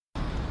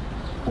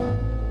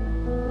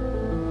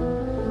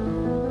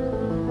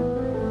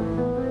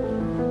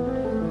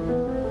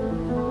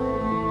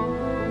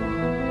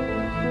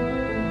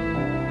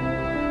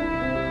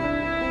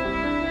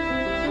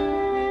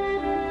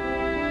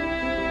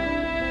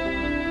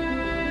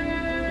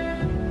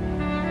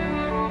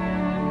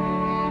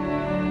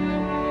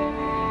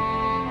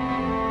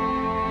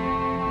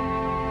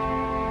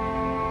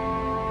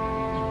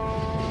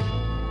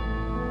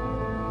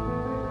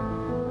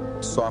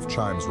Soft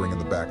chimes ring in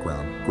the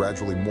background,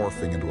 gradually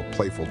morphing into a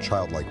playful,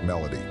 childlike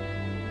melody,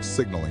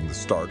 signaling the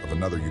start of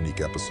another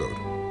unique episode.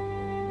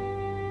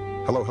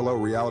 Hello, hello,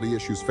 Reality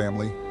Issues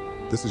family.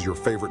 This is your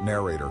favorite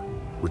narrator,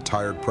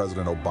 retired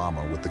President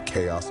Obama with the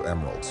Chaos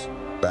Emeralds,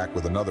 back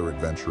with another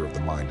adventure of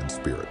the mind and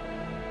spirit.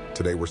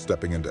 Today we're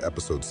stepping into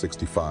episode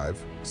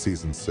 65,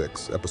 season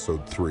 6,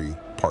 episode 3,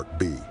 part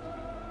B.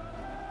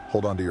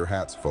 Hold on to your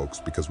hats, folks,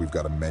 because we've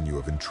got a menu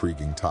of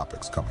intriguing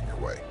topics coming your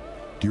way.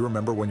 Do you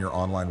remember when your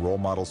online role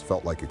models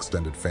felt like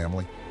extended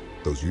family?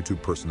 Those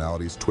YouTube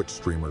personalities, Twitch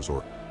streamers,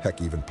 or heck,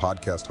 even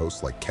podcast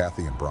hosts like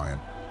Cathy and Brian?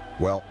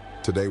 Well,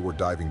 today we're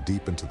diving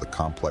deep into the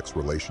complex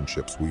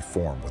relationships we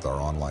form with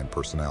our online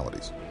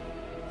personalities.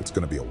 It's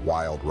going to be a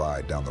wild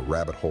ride down the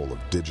rabbit hole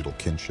of digital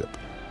kinship.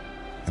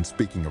 And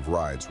speaking of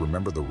rides,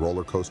 remember the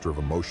roller coaster of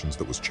emotions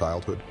that was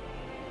childhood?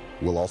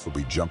 We'll also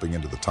be jumping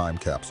into the time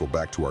capsule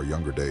back to our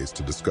younger days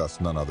to discuss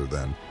none other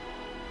than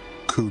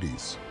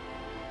cooties.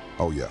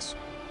 Oh yes.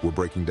 We're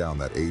breaking down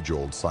that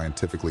age-old,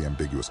 scientifically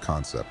ambiguous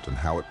concept and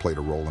how it played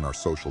a role in our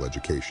social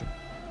education.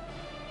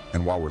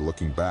 And while we're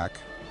looking back,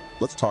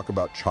 let's talk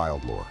about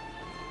child lore.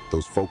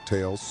 Those folk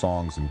tales,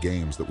 songs, and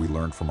games that we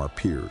learned from our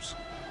peers.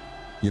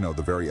 You know,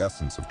 the very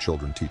essence of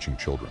children teaching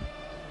children.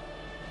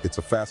 It's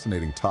a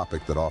fascinating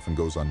topic that often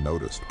goes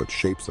unnoticed, but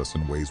shapes us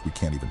in ways we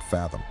can't even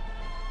fathom.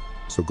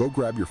 So go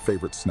grab your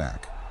favorite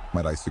snack,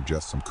 might I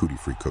suggest some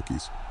cootie-free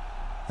cookies,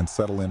 and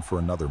settle in for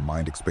another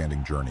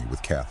mind-expanding journey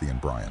with Cathy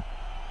and Brian.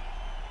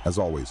 As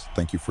always,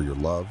 thank you for your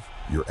love,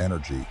 your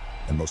energy,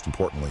 and most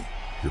importantly,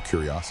 your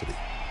curiosity.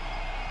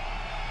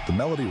 The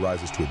melody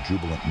rises to a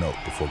jubilant note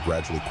before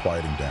gradually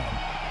quieting down,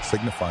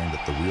 signifying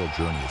that the real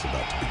journey is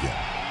about to begin.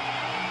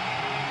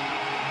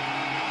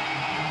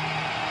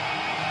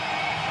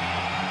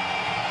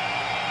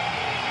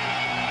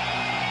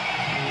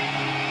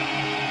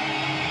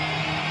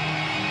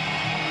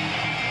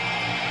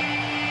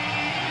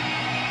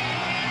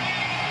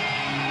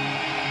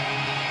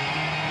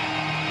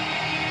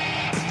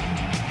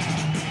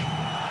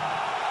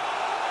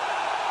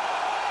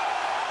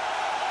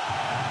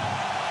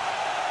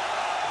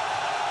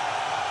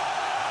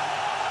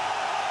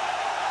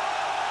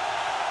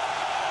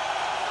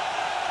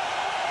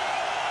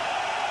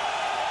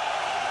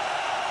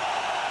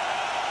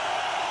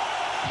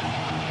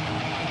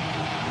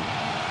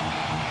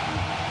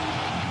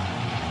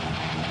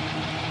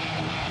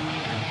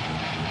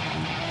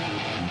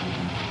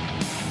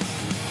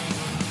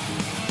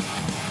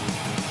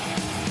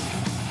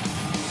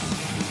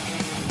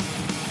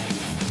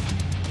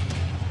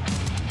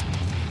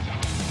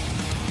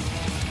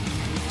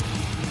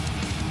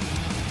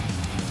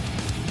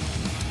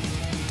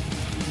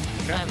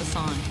 I have a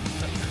song.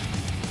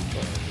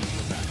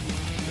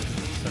 This is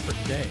a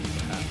separate day,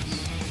 perhaps.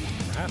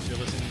 Perhaps you're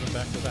listening to them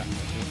back to back.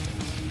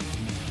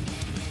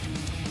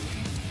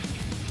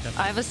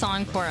 I have a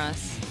song for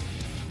us.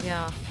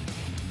 Yeah.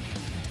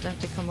 I have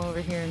to come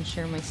over here and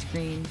share my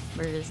screen.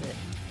 Where is it?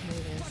 There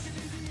it is.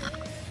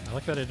 I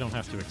like that I don't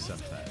have to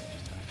accept that. It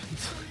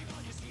just happens.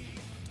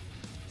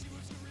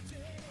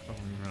 Oh,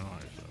 no.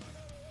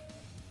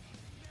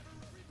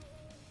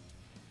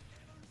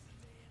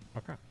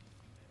 Okay.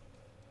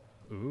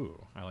 Ooh,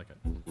 I like it.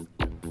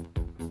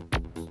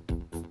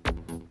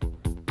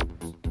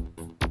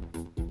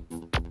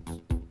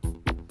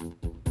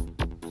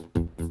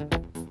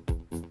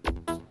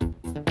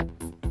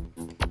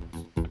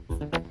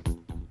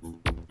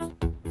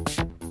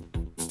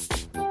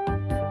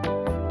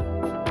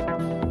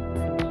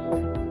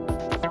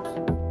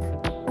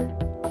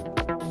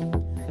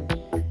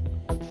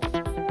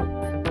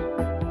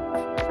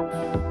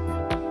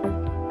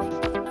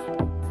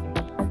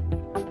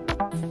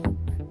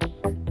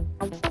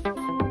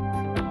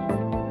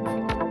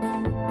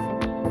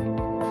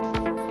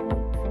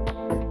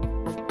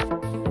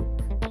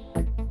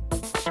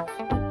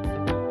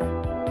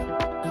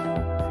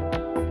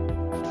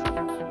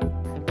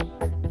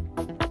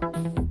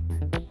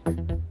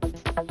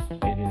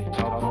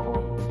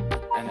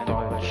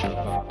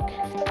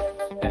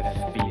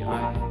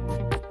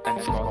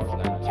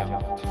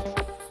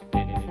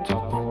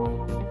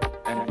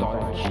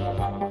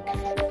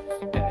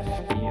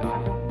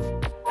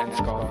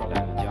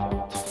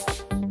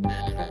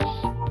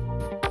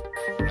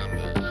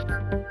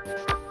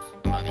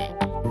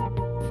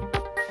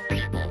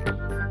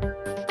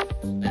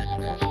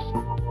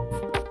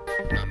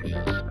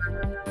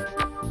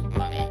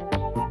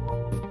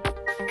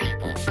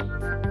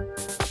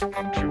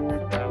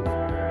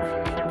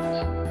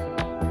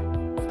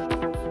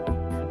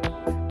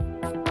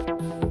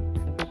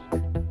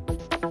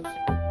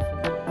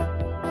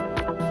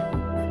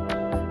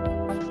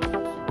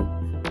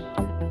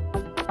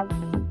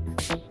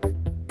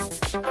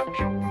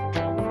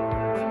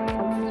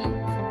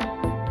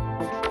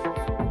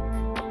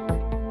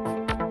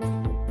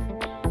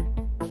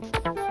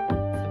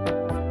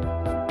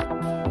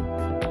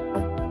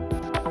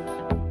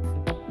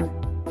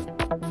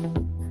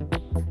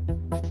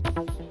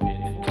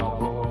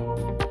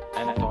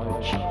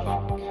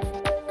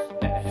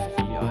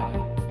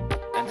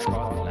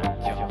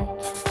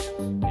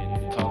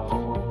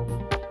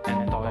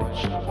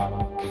 Deutsche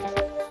Bank,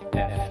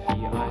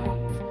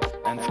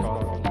 FBI, and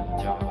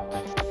Scotland Yard.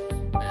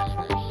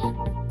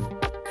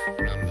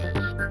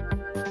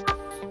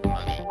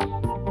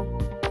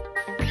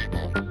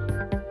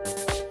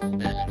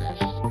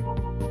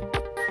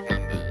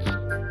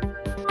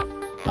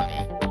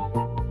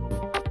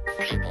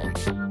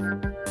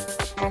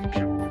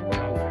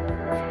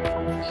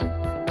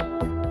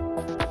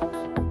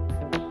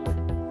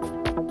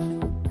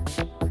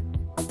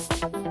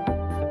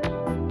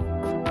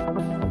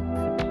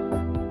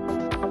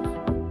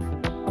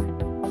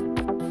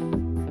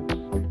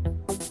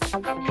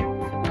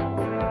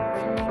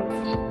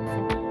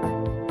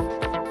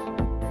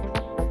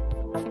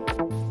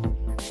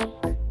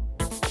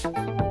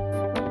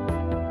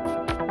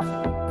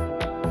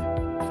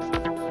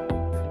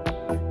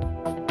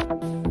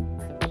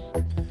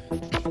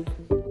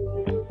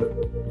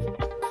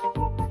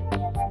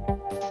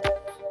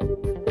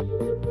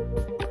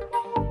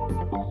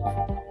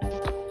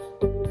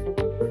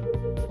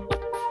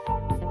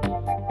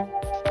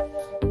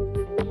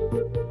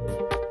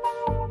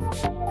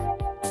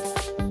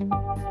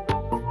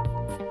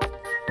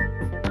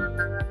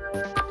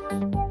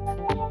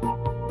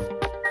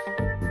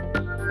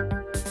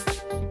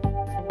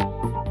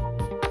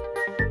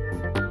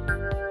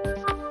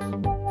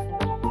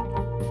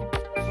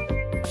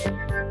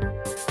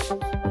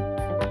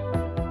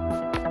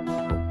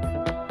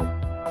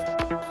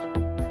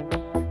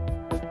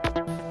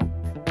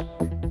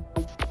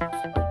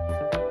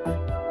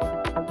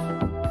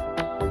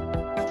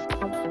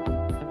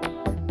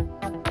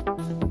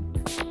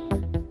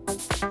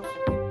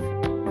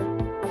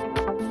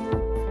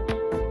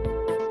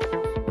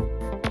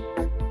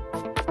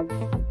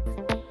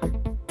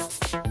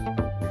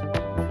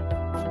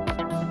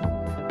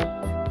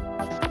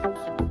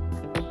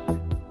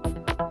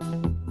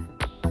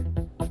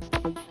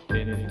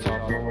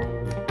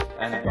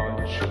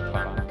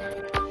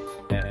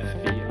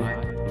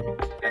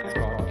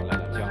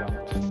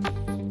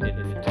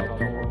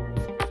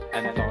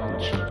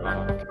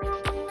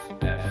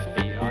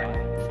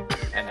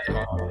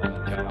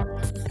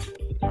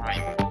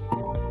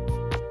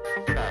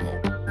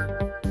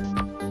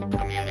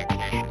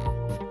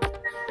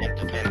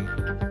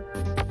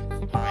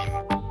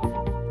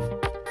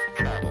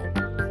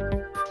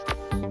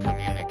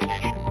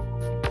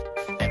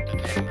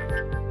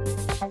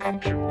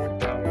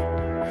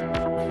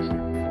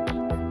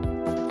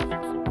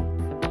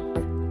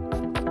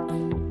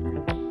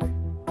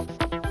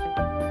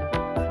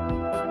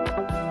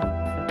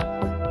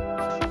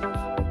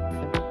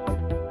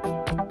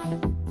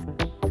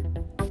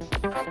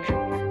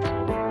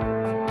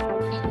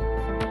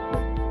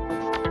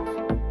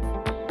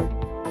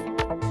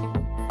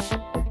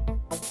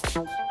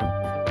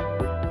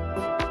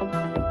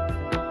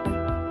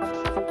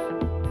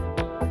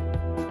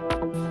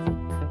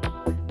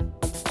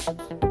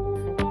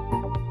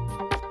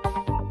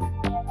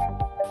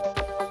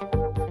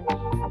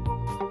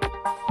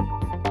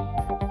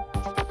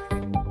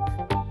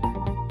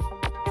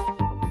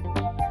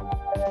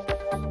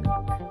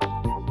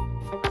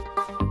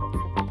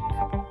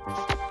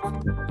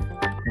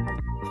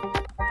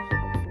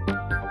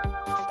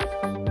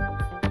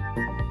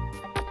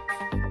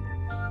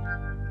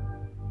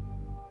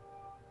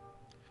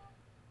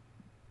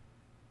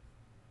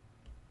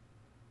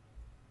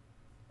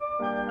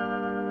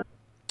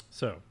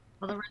 So,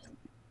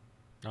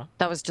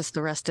 that was just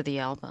the rest of the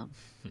album.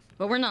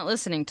 But we're not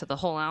listening to the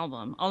whole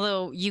album.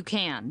 Although you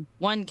can.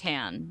 One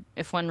can,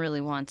 if one really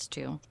wants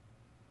to.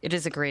 It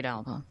is a great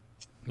album.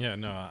 Yeah,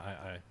 no,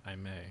 I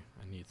may.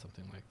 I need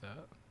something like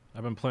that.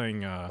 I've been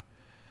playing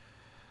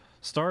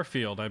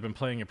Starfield. I've been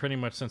playing it pretty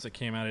much since it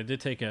came out. I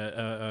did take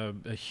a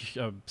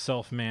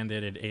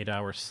self-mandated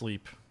 8-hour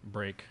sleep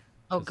break.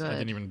 Oh, good. I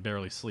didn't even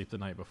barely sleep the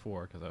night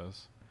before because I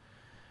was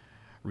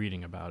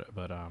reading about it.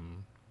 But,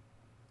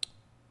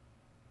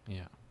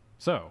 yeah.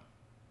 So,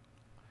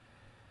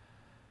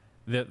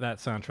 that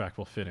soundtrack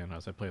will fit in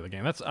as I play the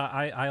game.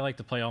 I like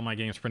to play all my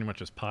games pretty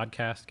much as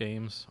podcast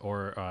games,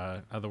 or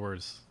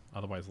otherwise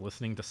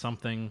listening to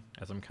something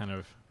as I'm kind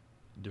of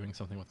doing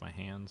something with my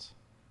hands.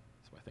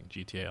 So I think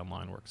GTA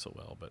Online works so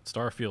well, but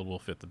Starfield will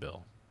fit the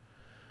bill.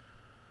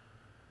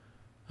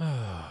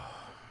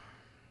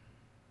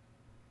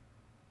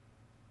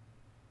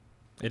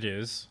 It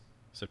is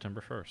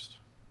September 1st.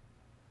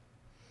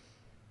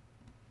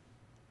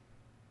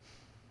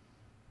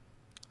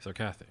 So,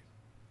 Cathy,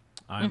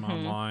 I'm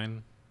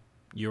online.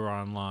 You're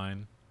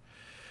online.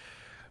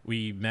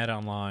 We met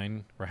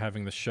online. We're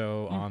having the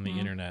show on the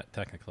internet,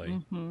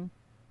 technically.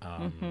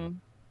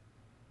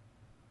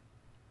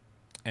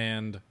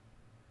 And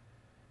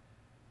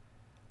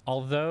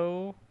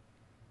although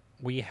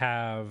we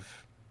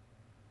have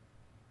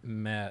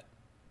met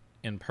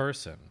in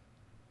person,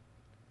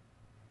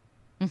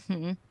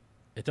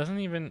 it doesn't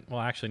even...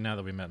 Well, actually, now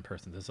that we met in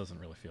person, this doesn't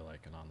really feel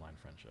like an online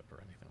friendship or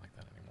anything like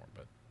that anymore,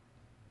 but...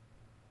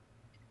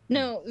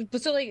 No,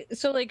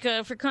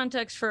 for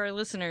context for our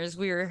listeners,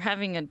 we were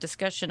having a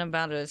discussion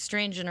about a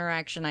strange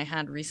interaction I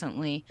had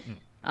recently.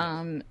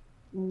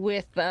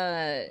 with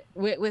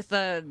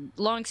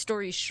long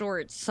story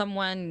short,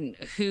 someone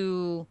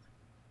who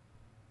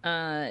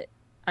I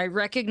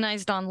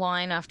recognized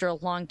online after a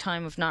long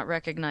time of not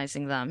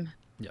recognizing them.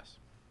 Yes.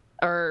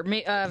 Or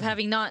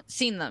having not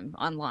seen them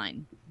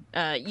online.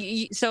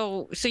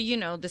 So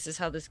this is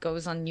how this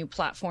goes on new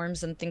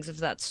platforms and things of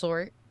that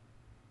sort.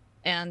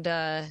 And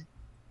a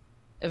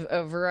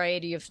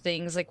variety of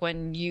things, like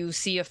when you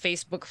see a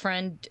Facebook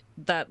friend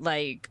that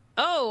like,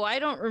 oh, I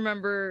don't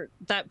remember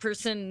that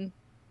person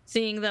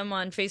seeing them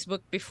on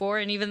Facebook before.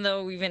 And even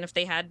if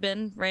they had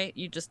been, right,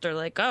 you just are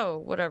like, oh,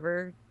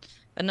 whatever,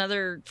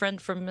 another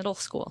friend from middle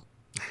school.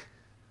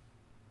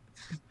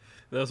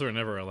 Those were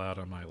never allowed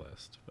on my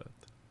list, but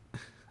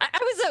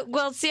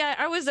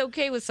I was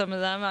okay with some of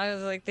them. I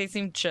was like, they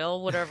seemed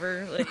chill,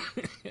 whatever. Like,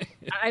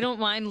 I don't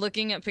mind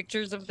looking at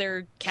pictures of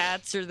their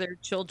cats or their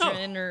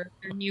children or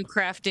their new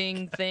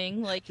crafting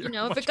thing. Like,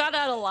 if it got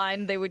out of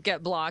line, they would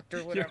get blocked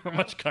or whatever. You're a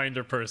much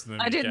kinder person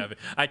than me, Cathy.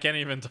 I can't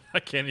even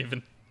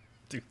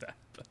do that.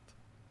 But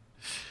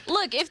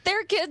look, if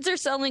their kids are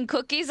selling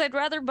cookies, I'd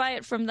rather buy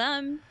it from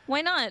them.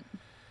 Why not?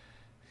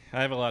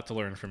 I have a lot to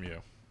learn from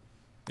you.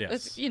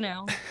 Yes.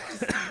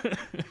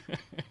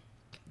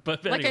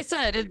 But like I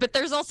said, but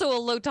there's also a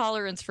low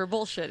tolerance for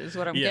bullshit is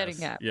what I'm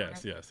getting at.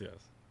 Yes.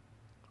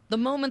 The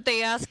moment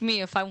they ask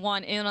me if I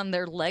want in on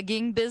their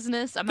legging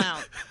business, I'm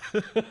out.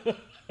 They're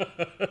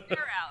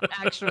out,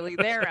 actually.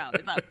 They're out.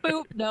 It's like,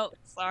 boop, no,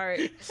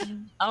 sorry.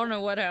 I don't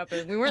know what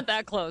happened. We weren't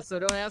that close, so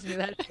don't ask me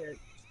that shit.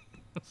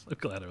 I'm so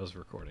glad I was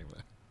recording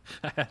that.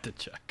 I had to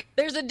check.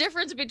 There's a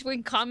difference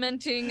between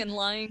commenting and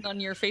lying on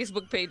your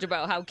Facebook page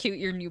about how cute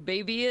your new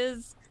baby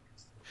is.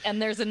 And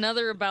there's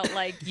another about,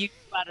 like, you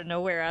out of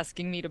nowhere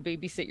asking me to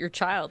babysit your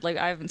child. Like,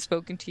 I haven't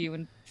spoken to you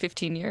in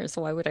 15 years,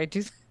 so why would I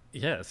do that?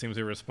 Yeah, it seems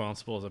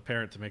irresponsible as a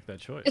parent to make that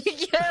choice.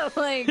 Yeah,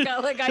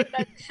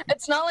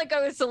 it's not like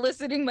I was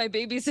soliciting my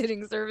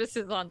babysitting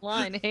services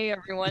online. Hey,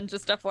 everyone,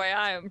 just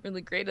FYI, I'm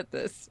really great at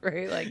this,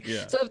 right? Like,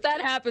 So if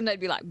that happened, I'd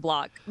be like,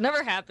 block.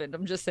 Never happened.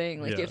 I'm just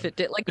saying, like, if it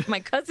did, like, if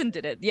my cousin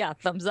did it, yeah,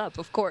 thumbs up,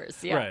 of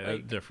course. Yeah, right,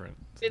 like, different.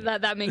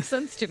 That makes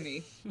sense to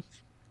me.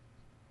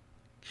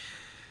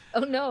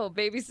 Oh no,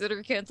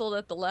 babysitter canceled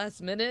at the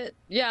last minute.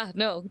 Yeah,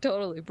 no,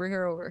 totally. Bring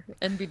her over.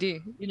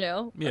 NBD,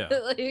 Yeah.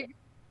 like,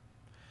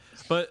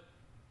 but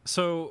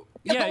so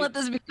don't let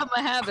this become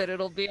a habit.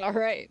 It'll be all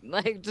right.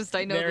 Like, just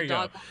I know there the you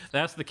dog. Go.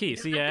 That's the key.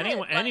 See,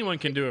 anyone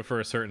can do it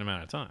for a certain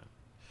amount of time.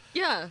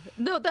 Yeah,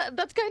 no,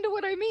 that's kind of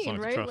what I mean,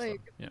 right?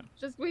 Like, yeah.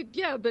 Just wait.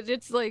 Yeah, but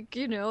it's like,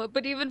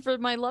 but even for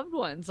my loved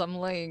ones, I'm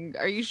like,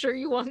 are you sure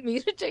you want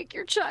me to take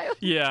your child?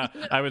 Yeah,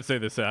 I would say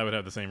this. I would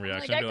have the same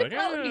reaction. Like, I could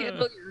probably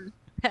handle your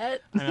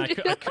pet.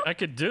 I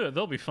could do it.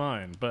 They'll be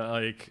fine. But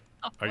like,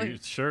 are you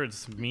sure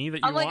it's me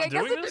that you want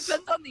doing this? I guess it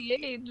depends on the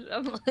age.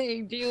 I'm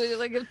like, do you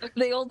like? Are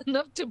they old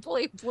enough to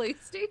play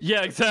PlayStation?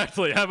 Yeah,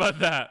 exactly. How about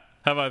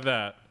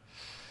that?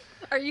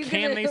 Are you?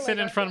 Can they sit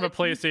in front of a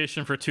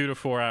PlayStation for 2 to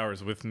 4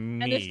 hours with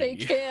me? And if they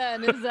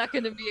can, is that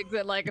going to be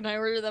like? Can I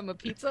order them a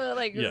pizza?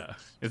 Like, yeah.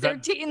 If they're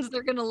teens,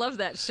 they're going to love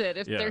that shit.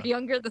 If they're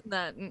younger than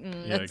that,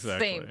 it's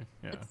exactly. Same.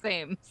 Yeah. It's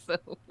same. So.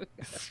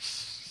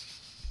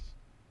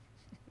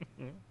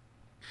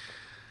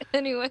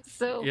 Anyway,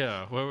 so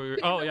yeah, what were we?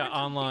 Oh yeah,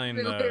 online.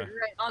 Right,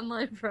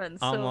 online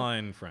friends.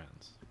 Online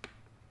friends.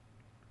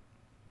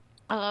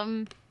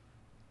 Well,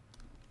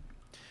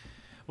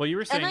 you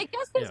were saying, and I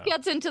guess this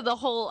gets into the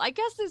whole. I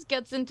guess this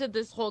gets into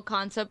this whole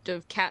concept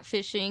of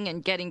catfishing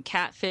and getting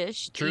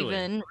catfished. Truly.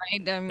 Even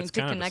right. I mean,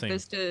 to connect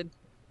this to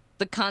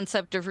the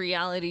concept of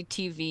reality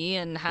TV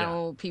and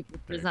how people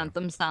present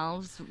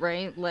themselves,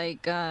 right?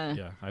 Like.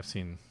 Yeah, I've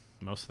seen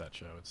most of that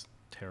show. It's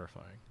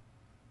terrifying.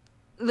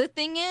 The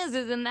thing is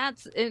and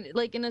that's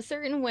like in a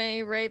certain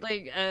way, right?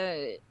 Like,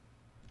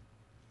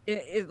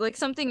 it's like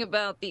something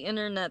about the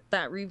internet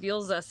that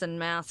reveals us and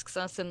masks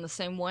us in the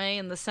same way,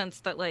 in the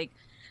sense that, like,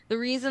 the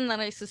reason that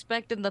I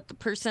suspected that the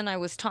person I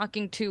was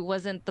talking to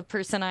wasn't the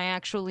person I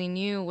actually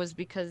knew was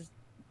because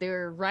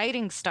their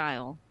writing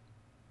style,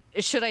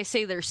 should I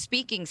say their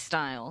speaking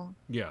style,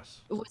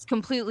 was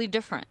completely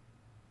different.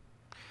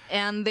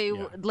 And they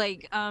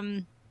like,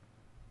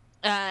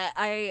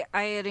 I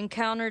had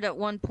encountered at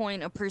one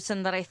point a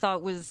person that I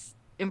thought was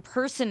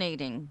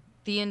impersonating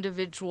the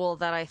individual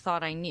that I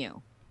thought I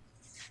knew.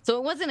 So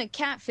it wasn't a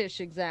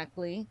catfish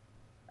exactly,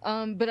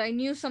 but I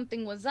knew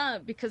something was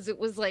up because it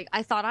was like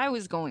I thought I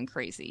was going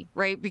crazy,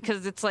 right?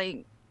 Because it's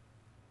like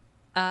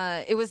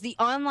it was the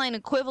online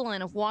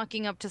equivalent of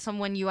walking up to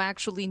someone you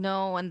actually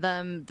know and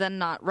then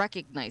not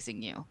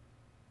recognizing you.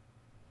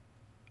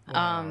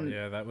 Wow,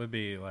 yeah, that would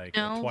be like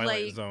a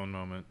Twilight Zone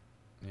moment.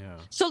 Yeah.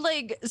 So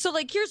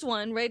here's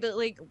one, right?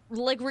 Like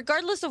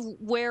regardless of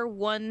where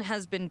one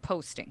has been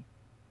posting,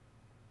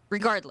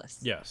 regardless.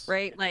 Yes.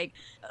 Right? Like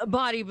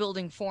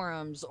bodybuilding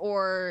forums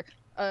or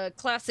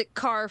classic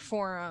car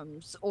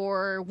forums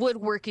or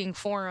woodworking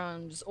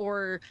forums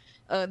or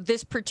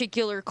this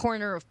particular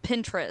corner of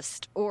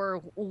Pinterest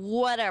or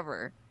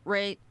whatever,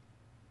 right?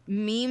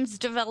 Memes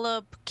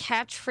develop,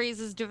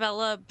 catchphrases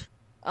develop,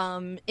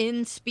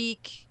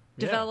 in-speak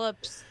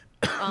develops.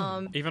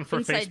 Even for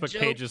inside Facebook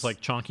jokes. pages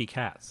like Chonky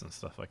Cats and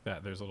stuff like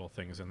that, there's little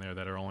things in there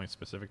that are only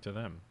specific to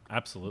them.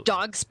 Absolutely.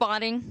 Dog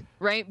spotting,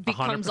 right,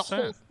 becomes a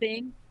 100%. whole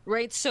thing,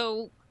 right?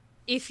 So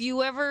if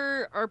you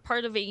ever are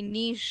part of a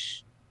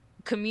niche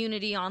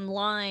community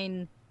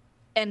online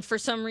and for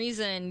some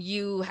reason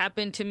you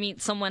happen to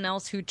meet someone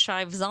else who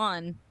chives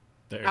on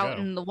There you out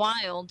go. in the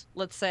wild,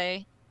 let's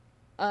say,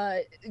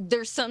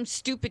 there's some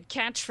stupid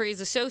catchphrase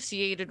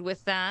associated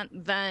with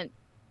that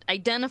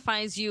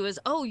identifies you as,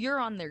 oh, you're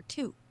on there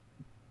too.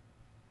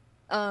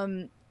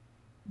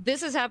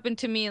 This has happened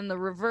to me in the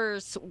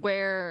reverse,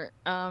 where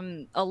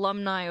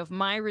alumni of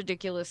my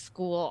ridiculous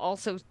school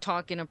also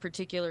talk in a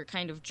particular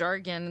kind of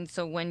jargon, and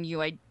so when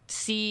you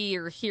see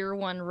or hear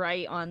one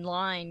write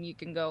online, you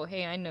can go,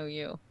 hey, I know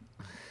you.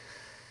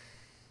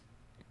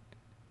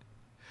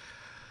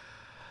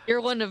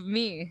 You're one of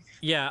me.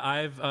 Yeah,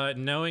 I've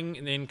knowing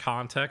in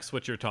context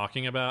what you're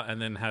talking about,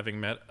 and then having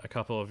met a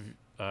couple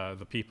of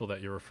the people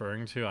that you're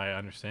referring to, I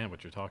understand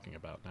what you're talking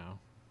about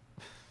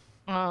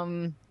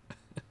now.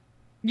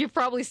 You've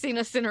probably seen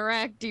us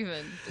interact,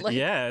 even. Like,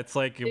 yeah, it's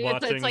like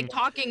watching. It's like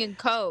talking in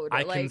code.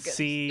 I like, can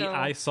see. so...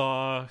 I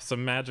saw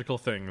some magical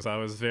things. I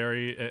was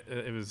very.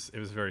 It was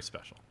very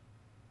special.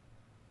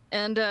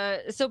 And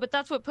but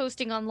that's what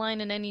posting online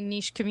in any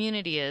niche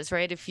community is,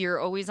 right? If you're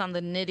always on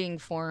the knitting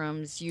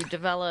forums, you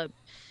develop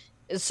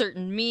a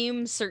certain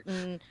memes,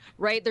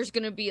 right? There's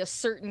going to be a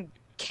certain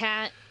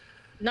cat,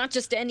 not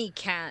just any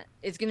cat.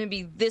 It's going to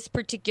be this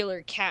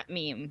particular cat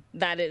meme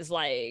that is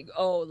like,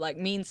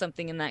 means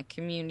something in that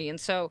community. And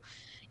so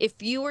if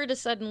you were to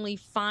suddenly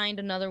find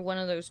another one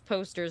of those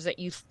posters that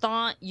you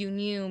thought you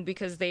knew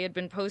because they had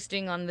been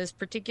posting on this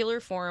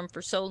particular forum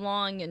for so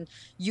long, and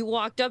you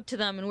walked up to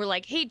them and were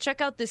like, hey, check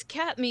out this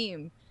cat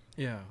meme.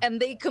 Yeah. And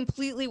they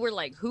completely were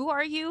like, who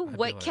are you?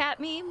 What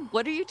cat meme?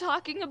 What are you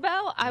talking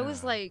about? I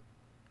was like,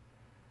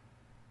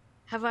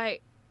 have I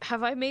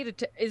made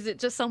it? Is it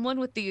just someone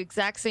with the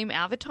exact same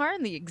avatar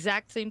and the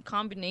exact same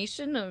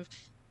combination of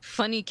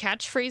funny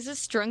catchphrases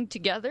strung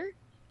together?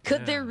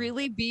 Could there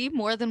really be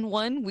more than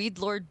one Weed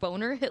Lord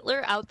Boner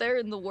Hitler out there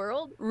in the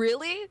world?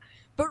 Really?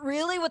 But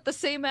really with the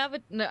same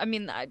avatar? No, I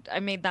mean, I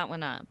made that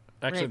one up.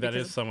 Actually, right? that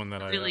is someone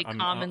that really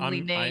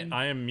commonly named.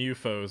 I am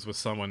MUFOs with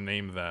someone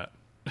named that.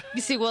 You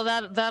see, well,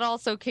 that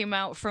also came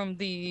out from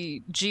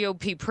the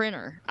GOP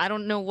printer. I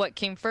don't know what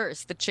came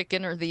first, the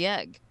chicken or the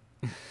egg.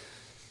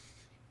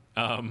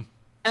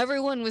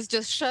 Everyone was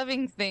just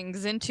shoving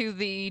things into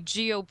the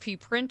GOP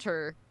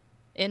printer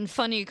in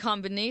funny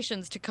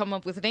combinations to come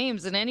up with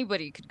names, and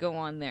anybody could go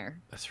on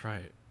there. That's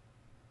right.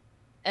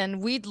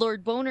 And Weed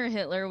Lord Boner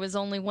Hitler was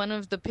only one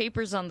of the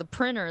papers on the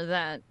printer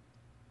that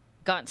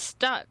got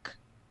stuck.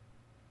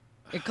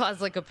 It caused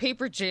like a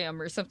paper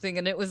jam or something,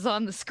 and it was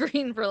on the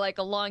screen for like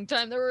a long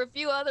time. There were a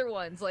few other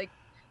ones, like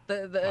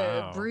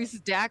the Bruce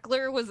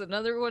Dackler was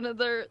another one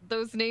of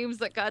those names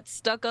that got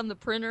stuck on the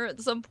printer at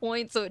some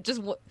point. So it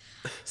just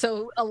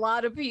so a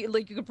lot of people,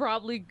 like, you could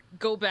probably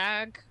go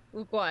back.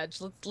 Watch.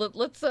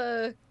 Let's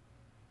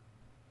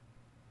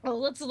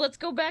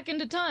go back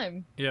into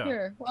time. Yeah.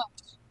 Here, watch.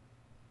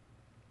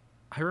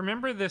 I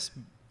remember this.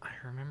 I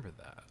remember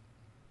that.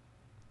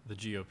 The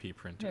GOP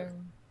printer. Here.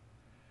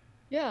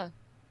 Yeah.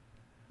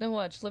 Now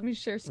watch. Let me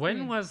share screen.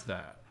 When was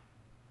that?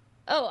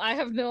 Oh, I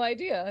have no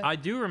idea. I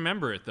do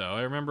remember it though.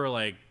 I remember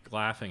like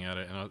laughing at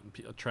it and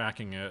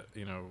tracking it.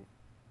 You know.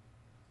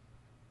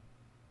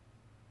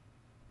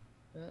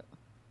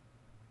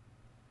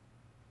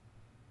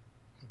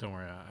 Don't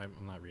worry, I'm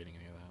not reading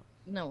any of that.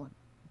 No,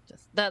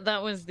 just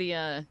that was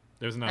the.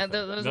 There's nothing.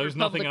 those There's were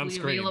nothing on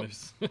publicly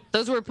screen.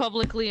 Those were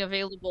publicly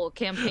available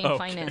campaign Okay,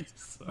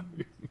 finance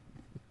sorry.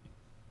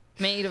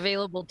 made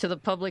available to the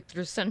public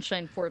through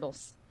Sunshine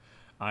portals.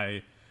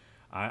 All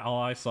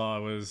I saw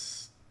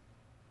was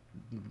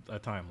a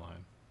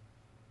timeline.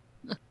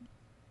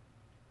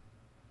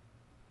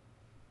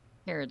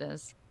 Here it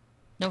is,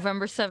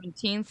 November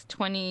 17th,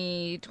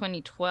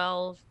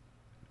 2012.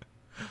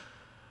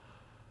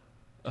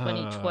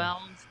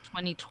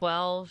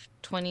 2012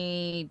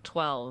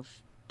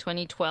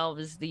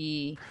 is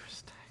the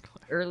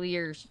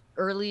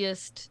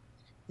earliest.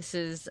 This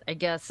is, I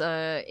guess,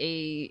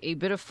 a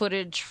bit of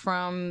footage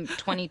from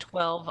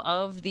 2012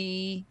 of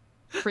the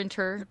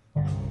printer.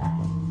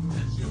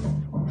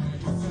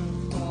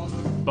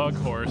 Bug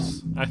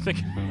horse, I think.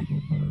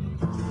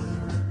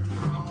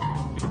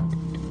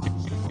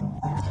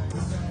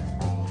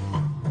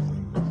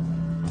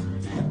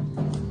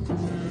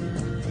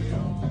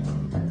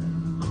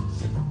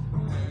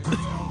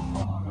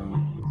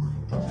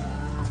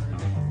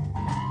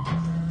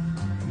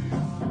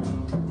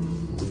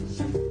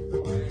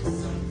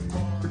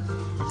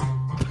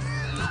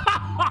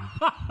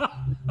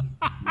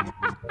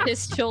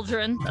 His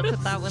children. That's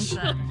what that one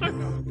said.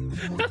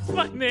 That's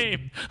my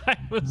name. I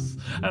was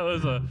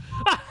a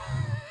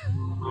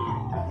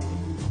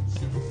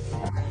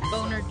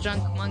Boner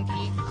junk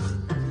monkey.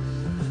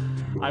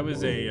 I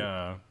was a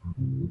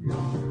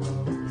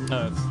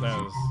that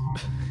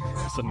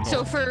was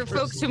So for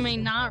folks who may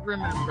not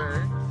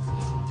remember,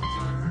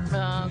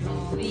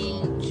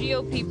 The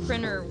GOP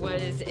printer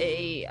was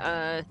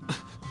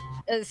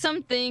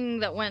something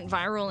that went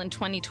viral in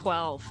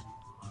 2012.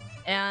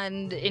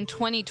 And in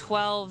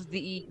 2012,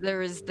 there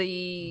was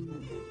the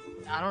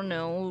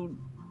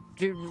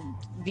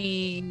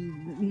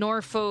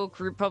Norfolk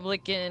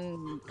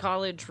Republican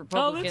College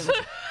Republicans.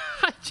 Oh,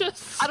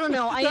 I don't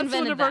know. I that's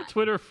invented one of our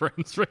Twitter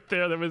friends right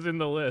there that was in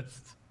the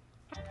list.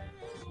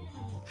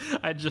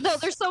 No,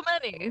 there's so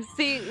many.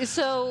 See,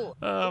 so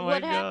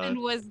what happened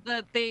God. was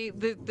that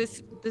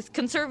this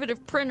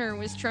conservative printer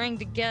was trying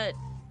to get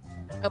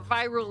a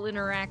viral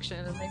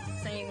interaction, and they were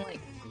saying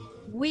like,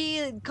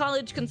 we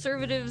college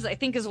conservatives, I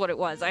think is what it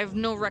was. I have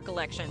no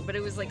recollection, but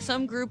it was like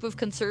some group of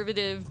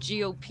conservative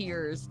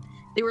GOPers.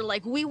 They were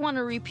like, we want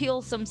to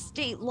repeal some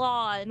state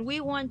law, and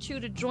we want you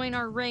to join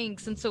our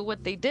ranks. And so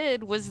what they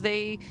did was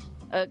they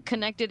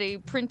connected a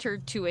printer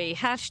to a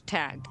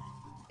hashtag,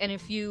 and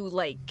if you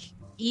like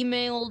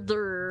emailed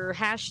or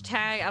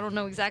hashtag, I don't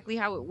know exactly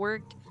how it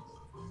worked,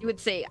 you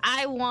would say,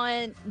 I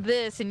want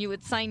this, and you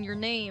would sign your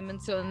name, and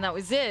that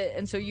was it.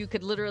 And so you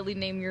could literally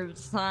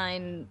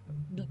sign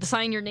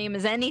your name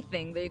as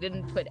anything. They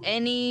didn't put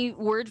any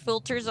word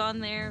filters on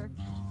there.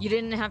 You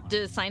didn't have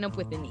to sign up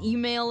with an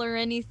email or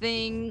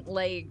anything.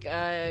 Like,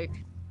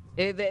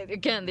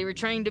 again, they were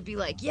trying to be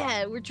like,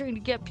 yeah, we're trying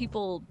to get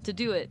people to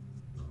do it.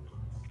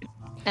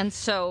 And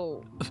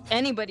so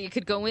anybody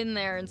could go in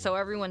there, and so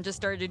everyone just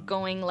started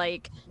going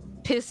like,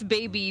 piss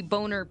baby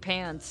boner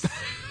pants.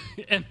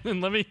 and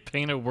let me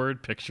paint a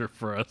word picture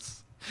for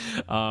us.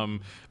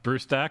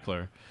 Bruce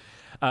Dackler.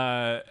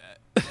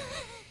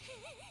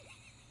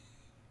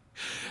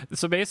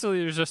 So basically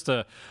there's just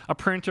a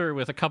printer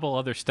with a couple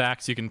other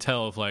stacks you can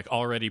tell of like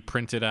already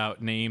printed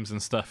out names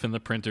and stuff, and the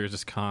printer is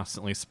just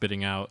constantly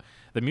spitting out.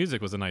 The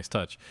music was a nice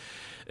touch.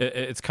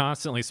 It's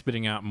constantly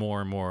spitting out more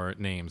and more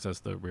names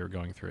as we were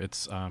going through.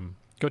 It's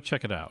go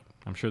check it out.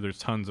 I'm sure there's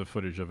tons of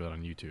footage of it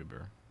on YouTube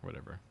or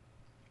whatever.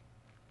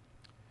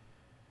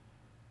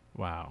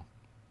 Wow.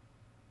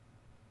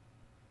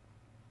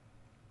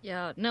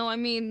 Yeah, no, I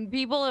mean,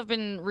 people have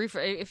been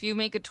if you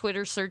make a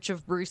Twitter search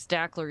of Bruce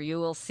Dackler, you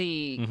will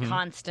see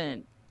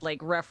constant like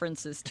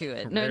references to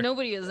it. No,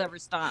 nobody has ever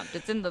stopped.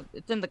 It's in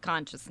the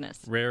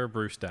consciousness. Rare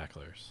Bruce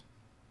Dacklers.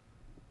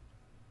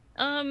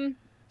 So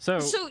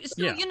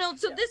yeah. You know,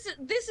 so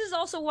this is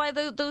also why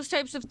those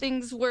types of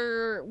things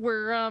were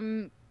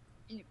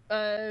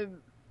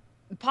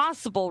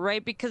possible,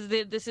 right? Because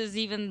this is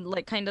even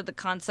like kind of the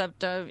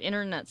concept of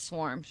internet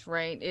swarms,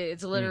 right?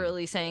 It's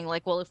literally saying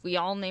like, well, if we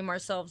all name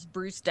ourselves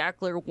Bruce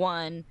Dackler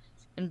 1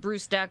 and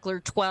Bruce Dackler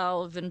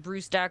 12 and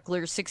Bruce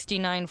Dackler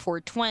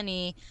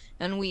 69420,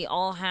 and we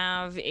all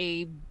have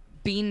a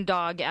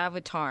beandog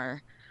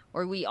avatar,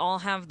 or we all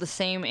have the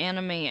same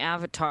anime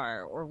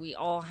avatar, or we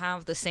all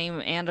have the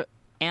same anime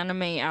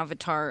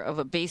avatar of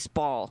a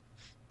baseball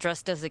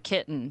dressed as a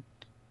kitten,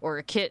 or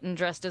a kitten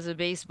dressed as a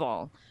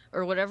baseball,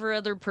 or whatever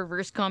other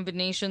perverse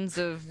combinations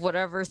of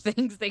whatever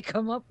things they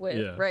come up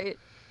with, right?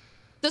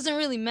 Doesn't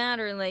really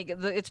matter. Like,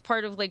 it's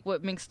part of like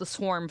what makes the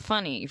swarm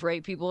funny,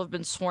 right? People have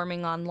been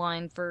swarming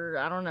online for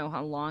I don't know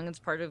how long. It's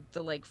part of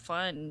the like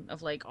fun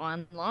of like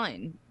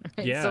online.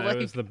 Right? Yeah, so, like,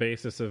 it was the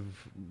basis of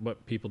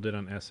what people did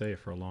on SA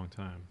for a long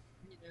time.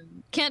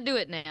 Can't do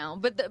it now,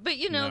 but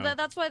you know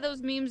that's why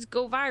those memes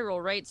go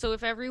viral, right? So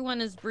if everyone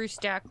is Bruce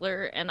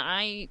Dackler, and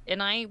I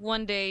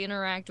one day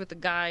interact with a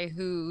guy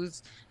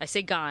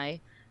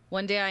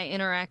one day I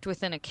interact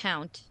with an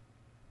account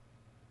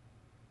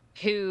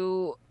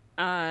who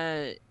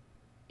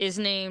is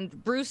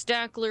named Bruce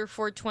Dackler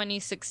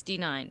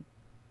 42069,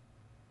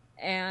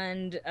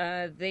 and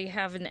they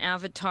have an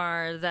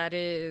avatar that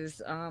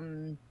is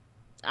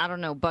I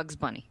don't know, Bugs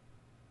Bunny.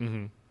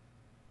 Mm-hmm.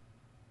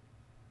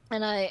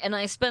 And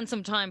I spent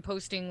some time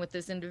posting with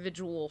this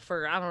individual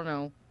for, I don't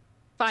know,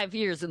 5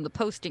 years in the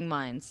posting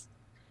mines.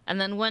 And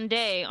then one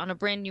day on a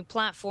brand new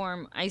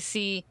platform, I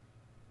see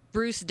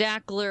Bruce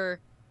Dackler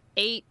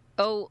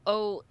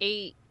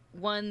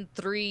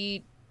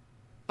 8008135,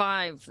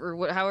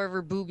 or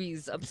however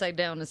boobies upside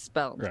down is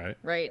spelled.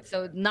 Right.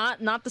 So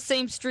not the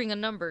same string of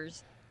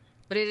numbers,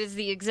 but it is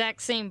the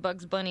exact same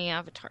Bugs Bunny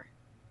avatar.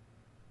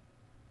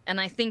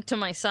 And I think to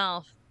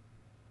myself,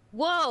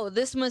 whoa,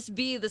 this must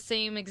be the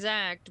same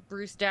exact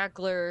Bruce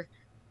Dackler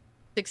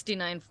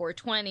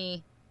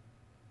 69420,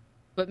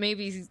 but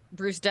maybe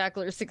Bruce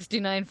Dackler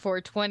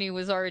 69420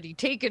 was already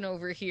taken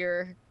over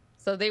here,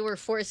 so they were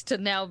forced to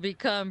now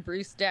become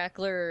Bruce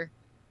Dackler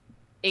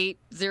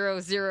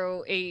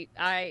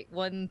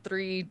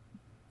 8008I1345.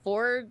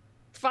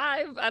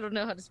 I don't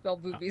know how to spell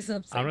boobies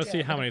upside I'm going to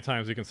down. see how many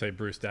times we can say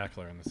Bruce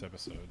Dackler in this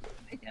episode.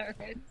 Yeah,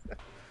 right.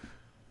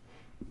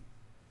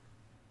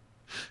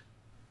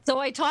 So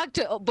I talked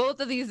to both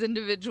of these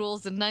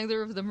individuals, and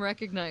neither of them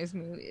recognize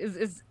me.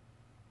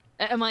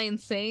 Am I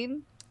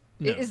insane?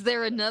 No. Is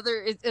there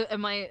another?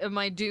 Am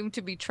I doomed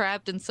to be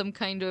trapped in some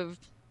kind of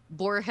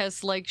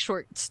Borges-like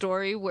short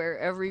story where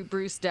every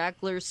Bruce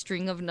Dackler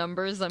string of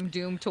numbers, I'm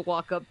doomed to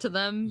walk up to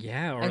them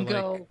or and like,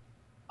 go,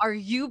 Are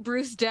you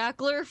Bruce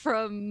Dackler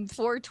from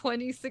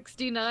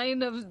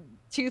 42069 of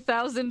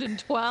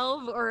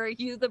 2012, or are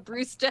you the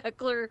Bruce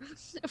Dackler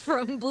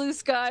from Blue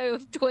Sky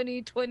of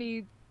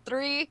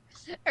 2023?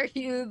 Are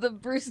you the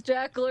Bruce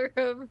Dackler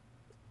of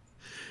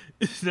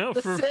The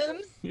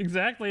Sims?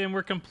 Exactly, and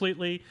we're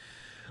completely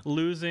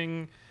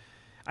losing.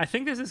 I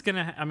think this is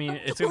gonna. I mean,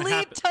 it's gonna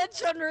happen. Complete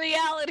touch on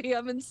reality.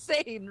 I'm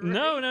insane.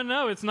 Right?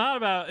 No. It's not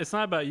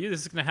about you.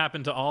 This is gonna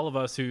happen to all of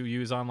us who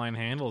use online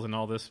handles and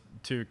all this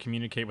to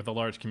communicate with a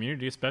large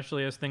community,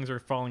 especially as things are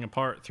falling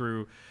apart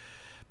through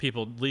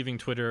people leaving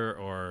Twitter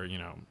or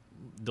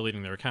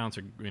deleting their accounts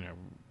or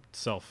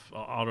self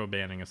auto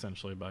banning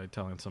essentially by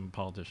telling some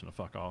politician to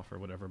fuck off or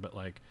whatever. But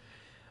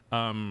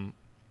I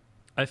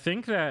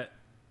think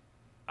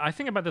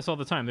about this all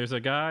the time. There's a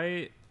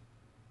guy,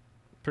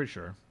 pretty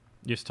sure,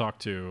 used to talk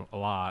to a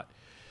lot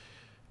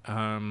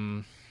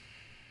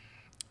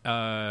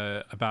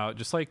about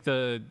just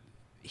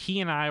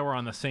he and I were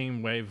on the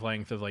same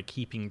wavelength of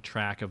keeping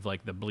track of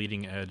the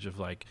bleeding edge of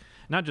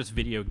not just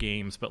video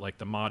games but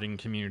the modding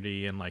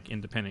community and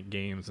independent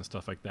games and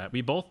stuff like that.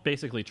 We both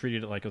basically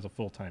treated it like it was a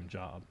full-time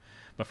job,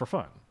 but for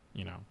fun,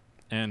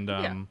 and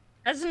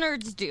as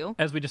nerds do.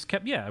 As we just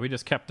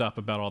kept up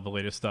about all the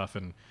latest stuff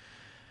and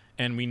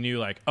we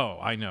knew I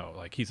know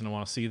he's gonna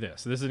want to see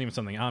this. This isn't even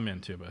something I'm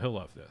into, but he'll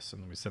love this,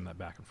 and then we send that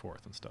back and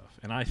forth and stuff.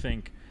 And I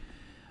think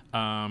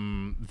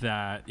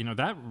that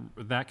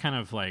that kind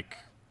of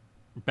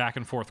back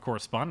and forth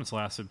correspondence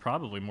lasted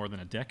probably more than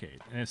a decade,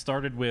 and it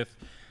started with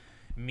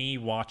me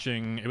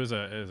watching. It was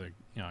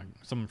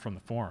someone from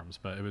the forums,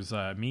 but it was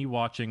me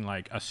watching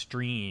a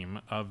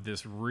stream of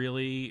this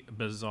really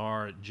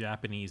bizarre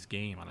Japanese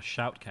game on a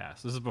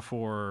shoutcast. This is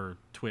before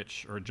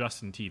Twitch or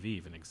Justin TV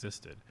even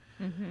existed.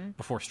 Mm-hmm.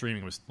 Before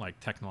streaming was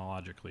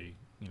technologically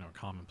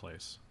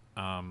commonplace.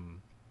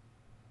 I'm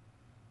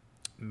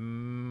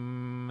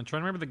trying to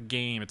remember the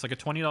game. It's a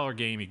 $20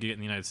 game you get in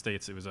the United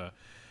States. It was a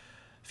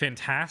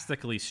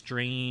fantastically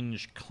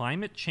strange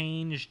climate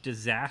change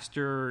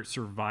disaster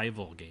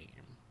survival game.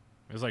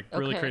 It was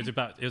really crazy.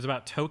 It was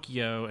about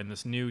Tokyo and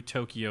this new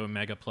Tokyo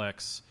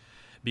megaplex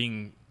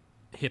being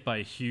hit by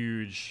a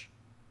huge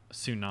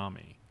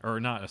tsunami,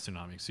 or not a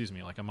tsunami, excuse me,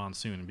 a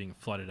monsoon, and being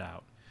flooded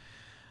out.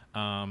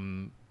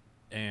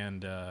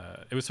 And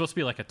it was supposed to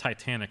be a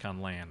Titanic on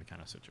land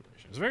kind of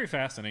situation. It was very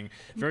fascinating,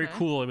 very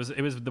cool.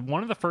 It was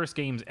one of the first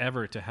games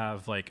ever to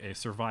have a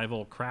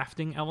survival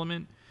crafting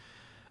element,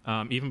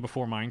 even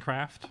before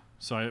Minecraft.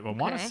 So I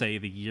want to say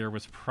the year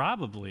was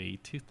probably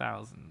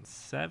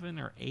 2007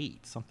 or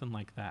 8, something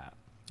like that.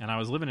 And I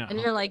was living in. And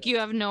you're you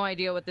have no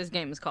idea what this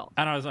game is called.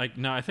 And I was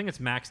no, I think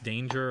it's Max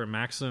Danger or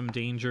Maximum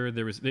Danger.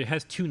 It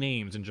has 2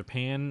 names in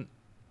Japan.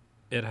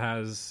 It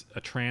has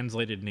a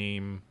translated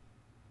name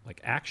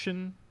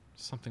Action.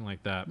 Something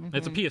like that. Mm-hmm.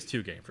 It's a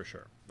PS2 game for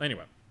sure.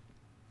 Anyway,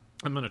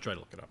 I'm going to try to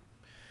look it up.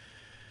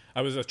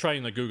 I was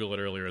trying to Google it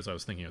earlier as I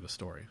was thinking of the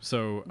story.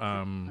 So,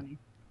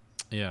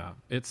 yeah,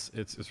 it's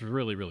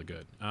really, really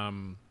good.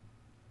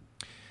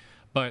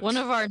 But one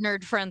of our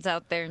nerd friends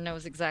out there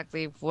knows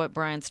exactly what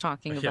Brian's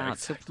talking about,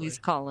 exactly. So please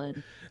call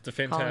in. It's a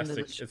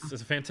fantastic. It's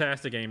a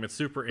fantastic game. It's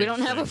super interesting. We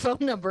don't have a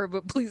phone number,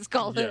 but please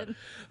call in.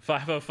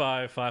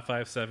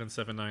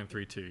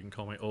 505-557-7932. You can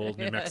call my old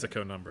New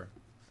Mexico number.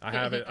 I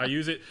have it. I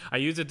use it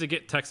to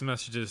get text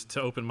messages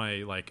to open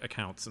my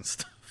accounts and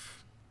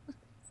stuff.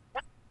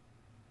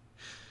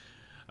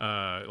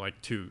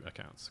 2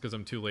 accounts because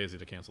I'm too lazy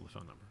to cancel the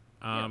phone number.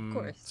 Of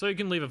course. So you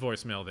can leave a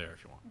voicemail there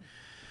if you want.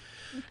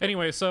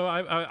 Anyway, so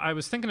I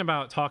was thinking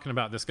about talking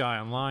about this guy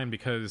online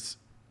because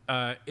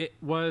it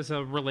was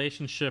a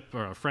relationship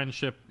or a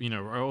friendship,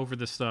 over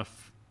this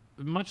stuff.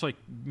 Much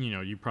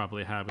you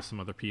probably have with some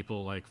other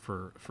people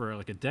for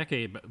a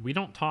decade, but we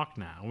don't talk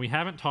now. We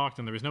haven't talked,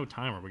 and there was no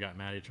time where we got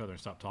mad at each other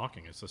and stopped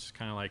talking. It's just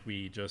kind of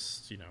we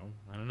just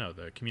I don't know,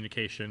 the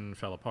communication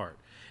fell apart.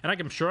 And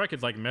I'm sure I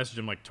could message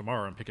him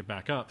tomorrow and pick it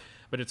back up,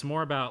 but it's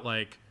more about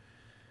I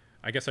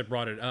guess I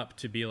brought it up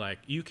to be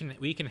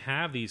we can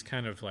have these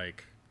kind of I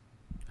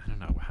don't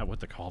know what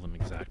to call them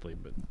exactly,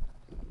 but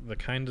the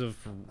kind of.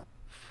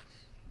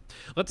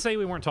 Let's say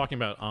we weren't talking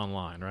about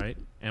online, right?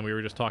 And we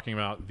were just talking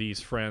about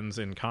these friends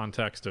in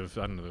context of,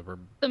 I don't know, we're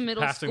the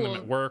middle passing school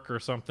them at work or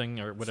something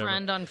or whatever.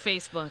 Friend on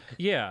Facebook.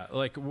 Yeah,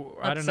 I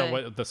don't know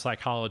what the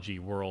psychology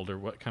world or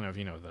what kind of,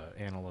 the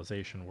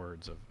analyzation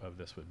words of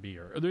this would be.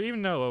 Or do you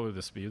even know what would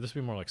this be? This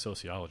would be more like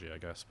sociology, I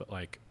guess. But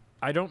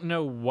I don't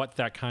know what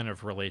that kind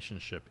of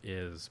relationship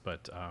is.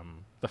 But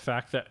the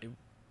fact that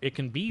it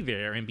can be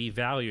there and be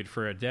valued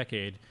for a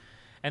decade,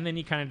 and then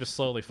you kind of just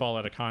slowly fall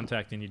out of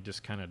contact and you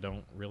just kind of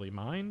don't really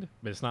mind.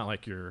 But it's not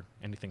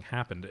anything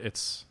happened.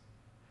 It's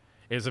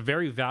a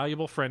very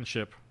valuable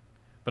friendship,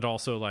 but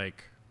also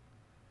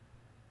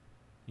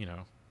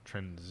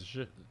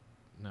transition.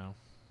 No,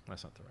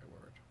 that's not the right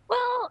word.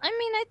 Well, I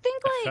mean, I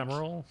think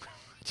ephemeral.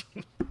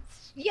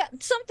 Yeah,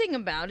 something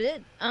about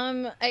it.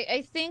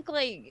 I think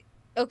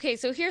okay,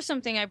 so here's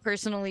something I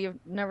personally have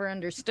never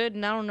understood,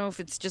 and I don't know if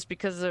it's just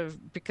because I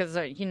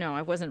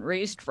wasn't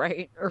raised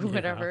right or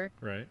whatever.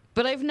 Right.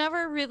 But I've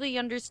never really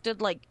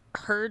understood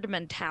herd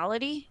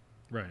mentality.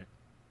 Right.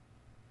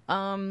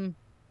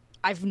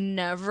 I've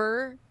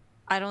never,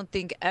 I don't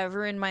think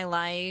ever in my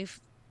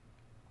life,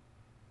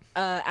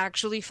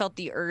 actually felt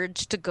the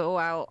urge to go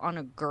out on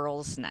a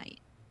girls' night.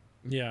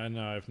 Yeah,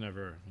 no, I've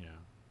never. Yeah,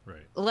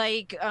 right.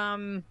 Like,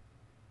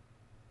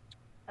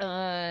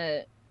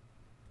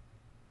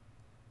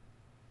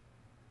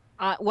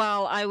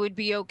 while I would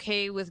be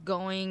okay with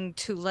going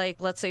to, like,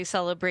 let's say,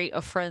 celebrate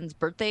a friend's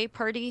birthday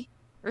party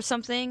or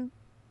something,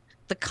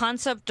 the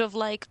concept of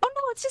like, oh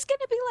no, it's just gonna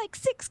be like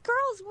 6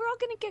 girls, we're all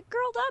gonna get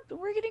girled up and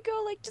we're gonna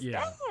go like just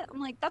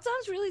I'm like, that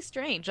sounds really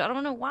strange. I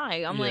don't know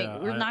why. I'm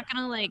like, we're not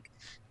gonna like,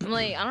 I'm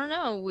like, I don't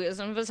know,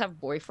 some of us have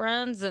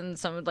boyfriends and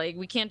some, like,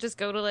 we can't just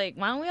go to, like,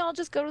 why don't we all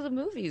just go to the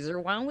movies, or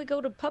why don't we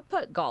go to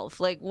putt golf?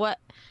 Like, what?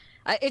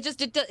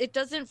 It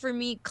doesn't for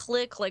me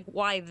click, like,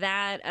 why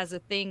that as a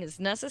thing is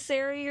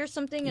necessary or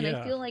something, and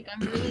I feel like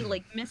I'm really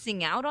like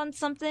missing out on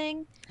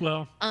something.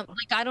 Well,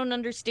 like, I don't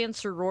understand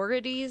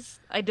sororities.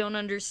 I don't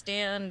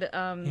understand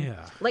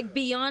like,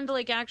 beyond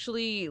like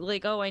actually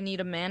like, oh, I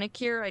need a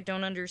manicure. I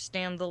don't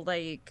understand the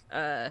like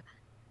a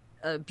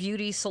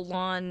beauty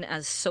salon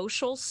as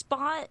social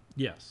spot.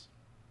 Yes.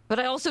 But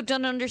I also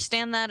don't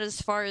understand that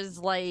as far as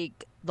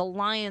like the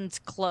Lions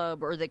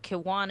Club or the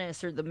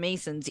Kiwanis or the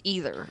Masons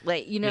either.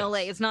 Like, you know,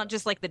 like, it's not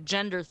just like the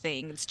gender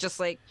thing. It's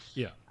just like,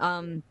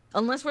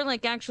 unless we're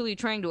like actually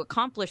trying to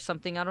accomplish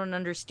something, I don't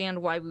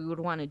understand why we would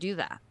want to do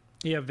that.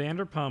 Yeah,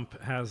 Vanderpump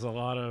has a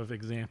lot of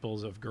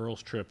examples of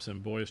girls' trips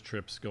and boys'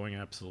 trips going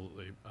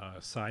absolutely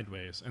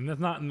sideways. And that's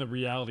not in the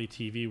reality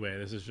TV way.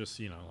 This is just,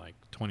 you know, like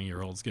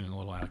 20-year-olds getting a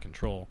little out of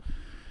control,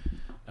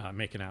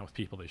 making out with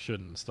people they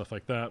shouldn't and stuff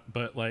like that.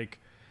 But, like,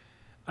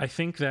 I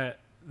think that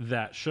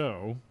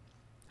show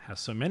has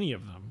so many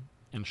of them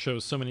and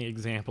shows so many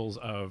examples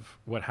of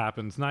what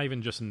happens, not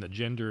even just in the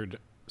gendered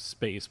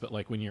space, but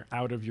like when you're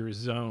out of your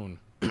zone.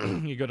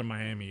 You go to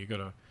Miami, you go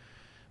to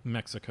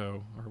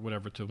Mexico or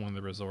whatever, to one of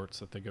the resorts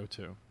that they go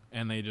to,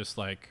 and they just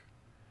like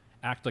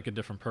act like a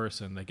different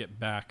person. They get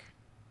back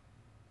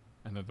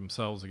and they're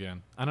themselves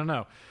again. I don't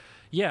know.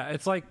 Yeah,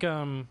 it's like,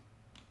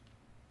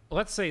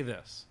 let's say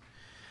this.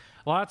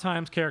 A lot of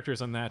times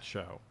characters on that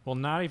show will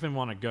not even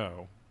want to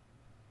go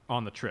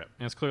on the trip.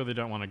 And it's clear they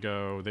don't want to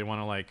go. They want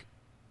to like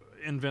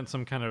invent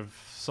some kind of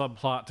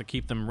subplot to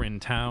keep them in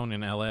town in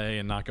LA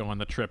and not go on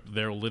the trip.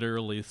 They'll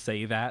literally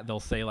say that.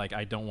 They'll say like,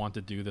 I don't want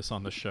to do this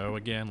on the show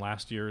again.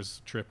 Last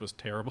year's trip was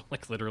terrible.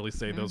 Like, literally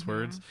say those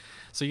words.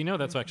 So you know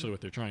that's actually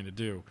what they're trying to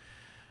do.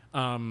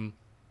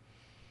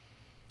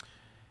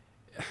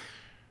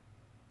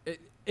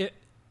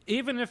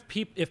 Even if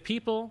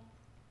people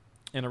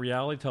in a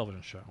reality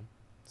television show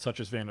such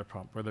as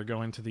Vanderpump, where they're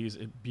going to these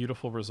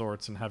beautiful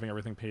resorts and having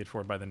everything paid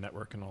for by the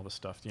network and all this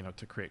stuff, you know,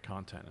 to create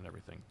content and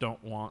everything,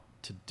 don't want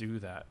to do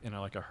that, you know,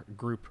 like a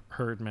group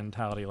herd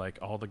mentality, like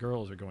all the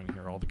girls are going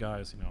here, all the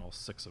guys, you know, all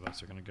 6 of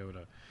us are going to go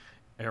to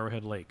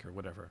Arrowhead Lake or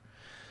whatever,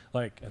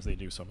 like, as they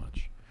do so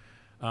much.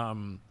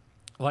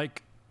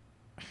 Like,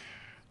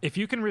 if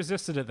you can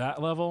resist it at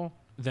that level,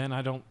 then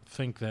I don't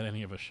think that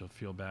any of us should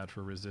feel bad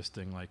for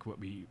resisting, like, what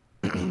we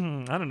I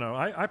don't know.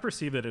 I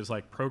perceive it as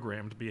like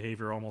programmed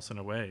behavior almost in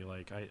a way.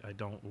 Like, I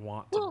don't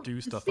want to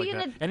do stuff like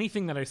that.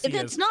 Anything that I see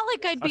it's not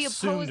like I'd be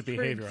opposed, for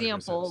behavior,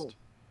 example.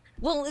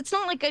 Well, it's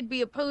not like I'd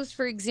be opposed,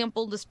 for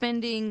example, to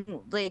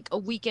spending like a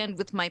weekend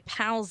with my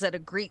pals at a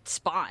great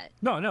spot.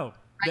 No.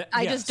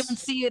 I just don't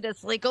see it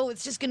as like, oh,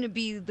 it's just going to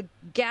be the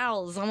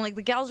gals. I'm like,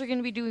 the gals are going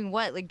to be doing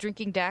what? Like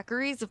drinking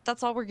daiquiris? If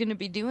that's all we're going to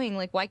be doing,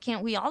 like, why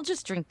can't we all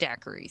just drink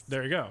daiquiris?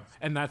 There you go.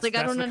 And that's like,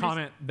 the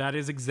comment. That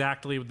is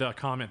exactly the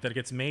comment that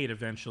gets made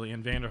eventually.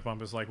 And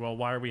Vanderpump is like, well,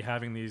 why are we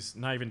having these,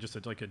 not even just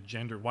a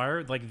gender, why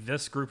are like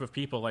this group of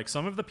people, like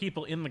some of the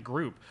people in the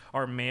group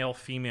are male,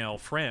 female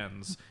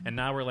friends. And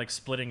now we're like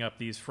splitting up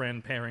these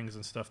friend pairings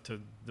and stuff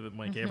to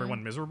make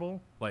everyone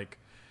miserable. Like,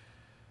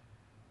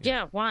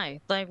 yeah,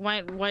 why? Like,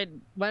 why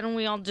don't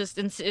we all just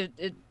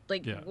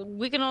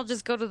we can all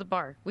just go to the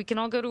bar. We can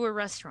all go to a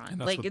restaurant.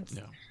 Like,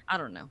 I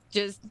don't know.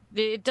 Just,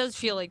 it does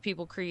feel like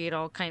people create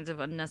all kinds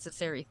of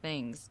unnecessary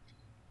things.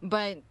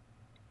 But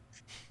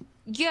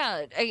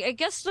yeah, I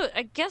guess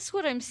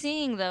what I'm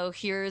seeing though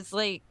here is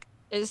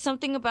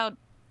something about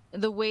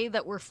the way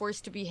that we're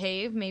forced to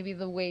behave. Maybe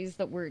the ways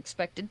that we're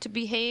expected to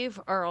behave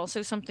are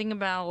also something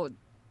about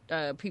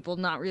people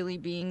not really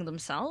being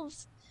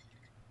themselves.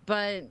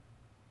 But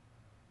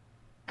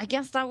I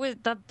guess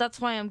that's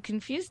why I'm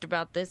confused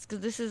about this,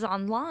 because this is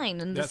online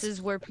and this is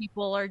where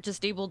people are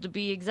just able to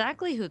be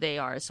exactly who they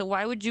are. So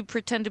why would you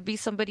pretend to be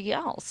somebody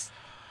else?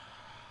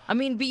 I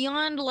mean,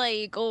 beyond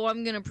like, oh,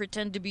 I'm going to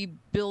pretend to be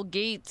Bill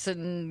Gates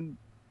and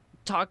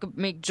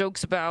make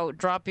jokes about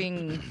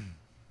dropping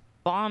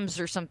bombs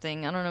or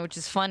something. I don't know, which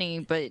is funny,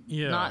 but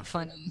not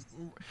funny.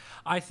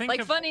 I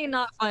think funny,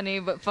 not funny,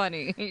 but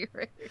funny.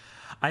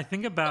 I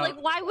think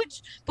about why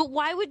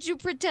would you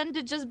pretend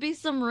to just be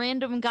some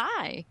random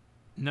guy?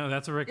 No,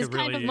 that's a really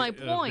kind of my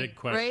point, big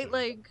question. Right?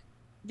 Like,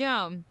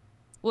 yeah,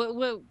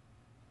 what?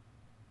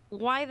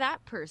 Why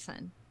that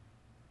person?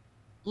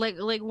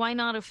 Like why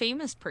not a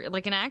famous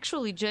like an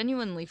actually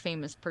genuinely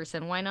famous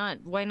person? Why not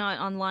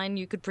online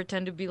you could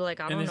pretend to be like,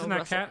 I And don't isn't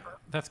know, that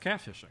that's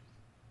catfishing?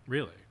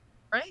 Really?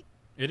 right?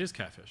 It is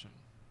catfishing.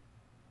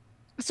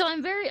 So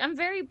I'm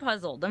very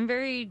puzzled. I'm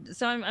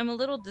a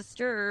little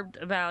disturbed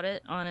about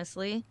it,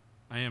 honestly.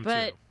 I am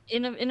But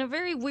too. in a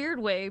very weird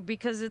way,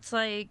 because it's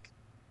like,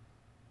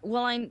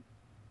 well,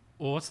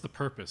 Well, what's the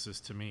purpose is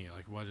to me?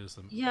 Like, what is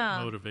the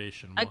yeah,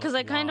 motivation? because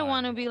I kind of Why?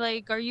 want to be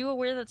like, are you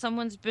aware that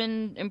someone's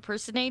been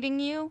impersonating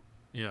you?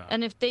 Yeah.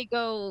 And if they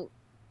go,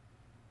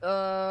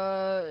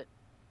 no.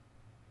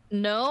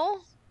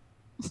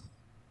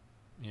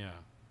 Yeah.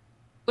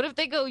 What if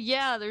they go,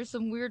 yeah, there's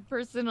some weird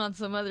person on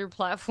some other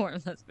platform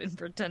that's been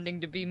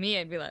pretending to be me?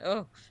 I'd be like,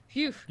 oh,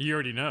 phew. You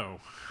already know.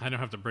 I don't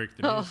have to break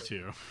the news to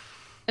you.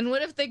 And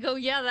what if they go,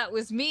 yeah, that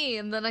was me?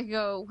 And then I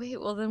go, wait,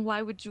 well, then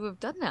why would you have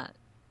done that?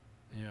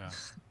 Yeah.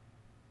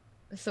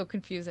 It's so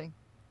confusing.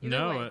 It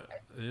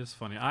is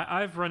funny.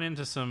 I've run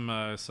into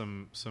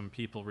some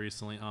people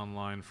recently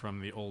online from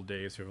the old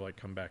days who have like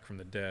come back from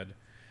the dead.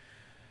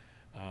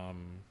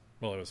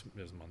 Well, it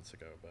was months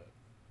ago, but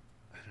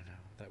I don't know.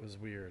 That was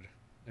weird.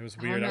 It was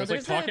weird.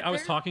 I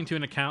was talking to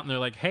an account, and they're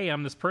like, "Hey,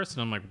 I'm this person."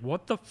 I'm like,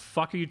 "What the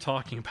fuck are you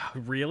talking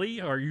about? Really?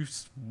 Are you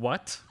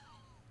what?"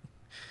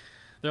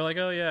 They're like,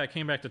 "Oh yeah, I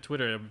came back to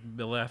Twitter.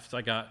 I left.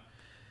 I got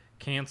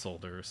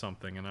canceled or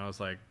something," and I was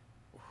like,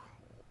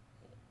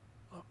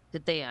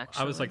 did they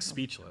actually? I was like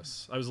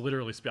speechless. I was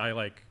literally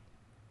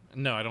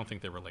no, I don't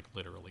think they were like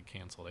literally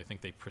canceled. I think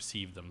they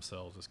perceived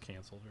themselves as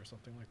canceled or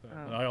something like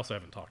that. Oh. I also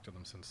haven't talked to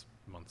them since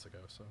months ago,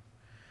 so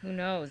Who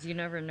knows? You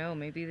never know.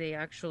 Maybe they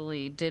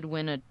actually did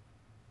win a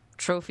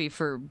trophy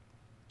for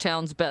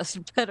town's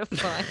best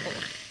pedophile.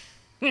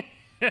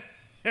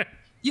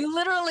 You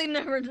literally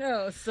never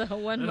know. So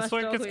one must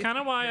always. It's kind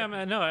of why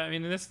I'm. No, I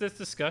mean this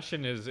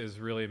discussion is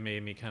really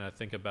made me kind of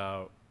think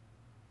about.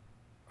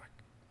 Like,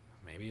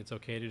 maybe it's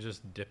okay to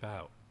just dip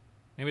out.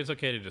 Maybe it's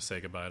okay to just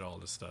say goodbye to all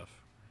this stuff.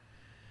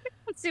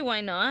 Let's see,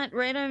 why not,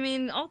 right? I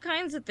mean, all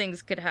kinds of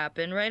things could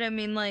happen, right? I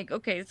mean, like,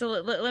 okay, so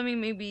let me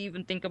maybe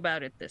even think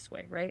about it this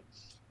way, right?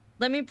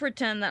 Let me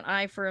pretend that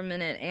I, for a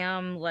minute,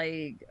 am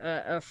like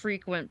a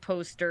frequent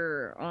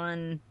poster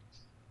on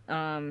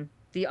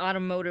the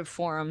automotive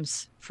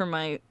forums for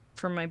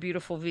my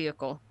beautiful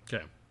vehicle.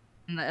 Okay.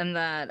 And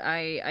that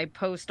I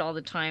post all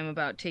the time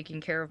about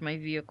taking care of my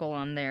vehicle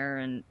on there.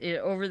 And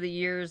over the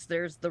years,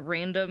 there's the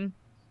random,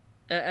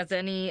 as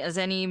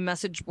any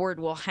message board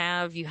will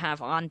have, you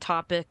have on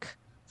topic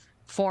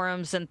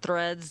forums and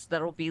threads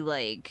that'll be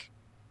like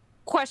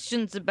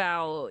questions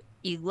about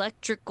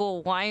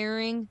electrical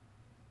wiring.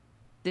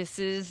 This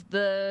is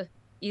the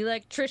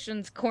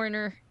electrician's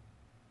corner.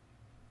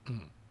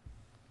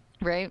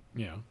 Right?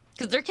 Yeah.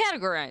 Because they're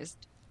categorized.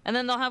 And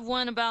then they'll have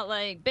one about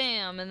like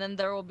BAM, and then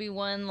there will be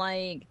one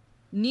like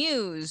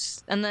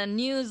news, and then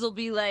news will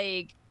be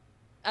like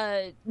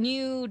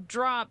new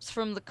drops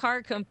from the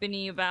car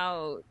company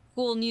about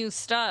cool new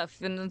stuff,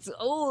 and it's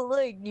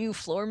like new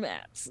floor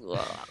mats.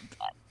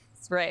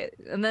 That's right.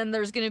 And then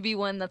there's gonna be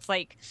one that's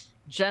like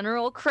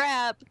general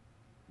crap.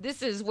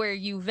 This is where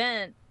you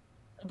vent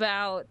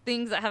about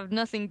things that have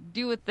nothing to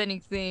do with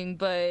anything,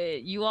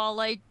 but you all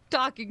like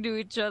talking to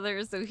each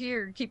other, so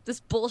here, keep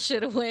this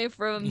bullshit away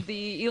from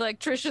the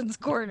electrician's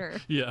corner.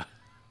 Yeah,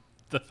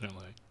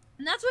 definitely.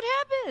 And that's what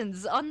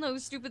happens on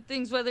those stupid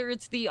things, whether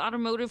it's the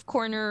automotive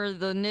corner,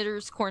 the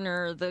knitter's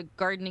corner, the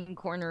gardening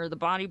corner, the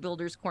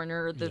bodybuilder's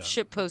corner, the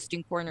ship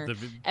posting corner.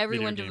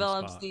 Everyone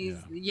develops these.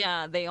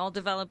 Yeah, they all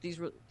develop these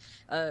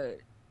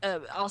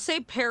I'll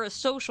say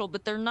parasocial,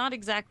 but they're not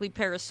exactly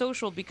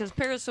parasocial, because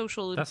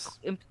parasocial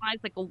implies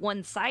like a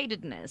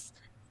one-sidedness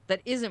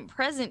that isn't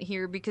present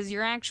here, because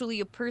you're actually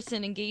a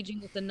person engaging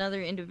with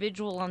another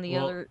individual on the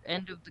other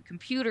end of the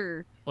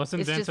computer. Let's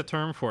invent a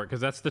term for it,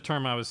 because that's the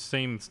term I was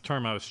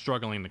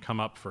struggling to come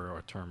up for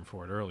a term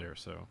for it earlier.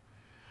 So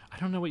I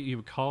don't know what you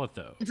would call it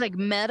though. It's like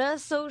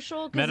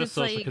meta-social.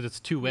 Meta-social because it's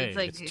two-way.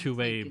 It's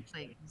two-way. It's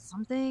like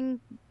something.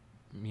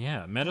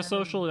 Yeah,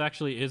 metasocial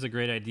actually is a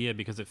great idea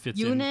because it fits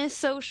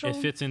Unisocial? It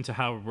fits into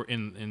how we're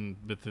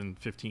within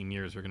 15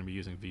 years we're going to be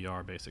using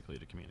VR basically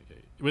to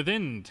communicate.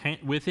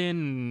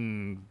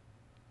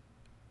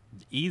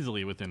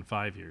 Easily within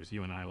 5 years,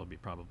 you and I will be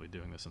probably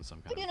doing this in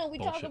some kind of we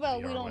talk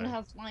about VR we don't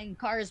have flying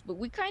cars, but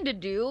we kind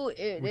of do.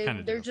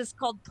 They're just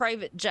called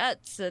private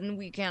jets, and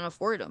we can't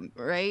afford them,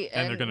 right?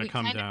 And they're going to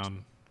come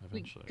down.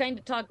 Eventually. We kind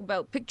of talk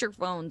about picture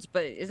phones,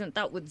 but isn't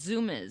that what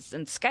Zoom is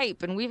and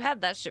Skype? And we've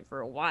had that shit for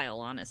a while,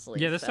 honestly.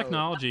 Yeah, this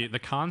technology, the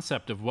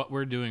concept of what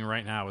we're doing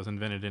right now was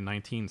invented in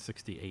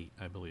 1968,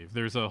 I believe.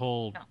 There's a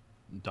whole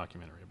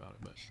documentary about it.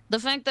 But the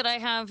fact that I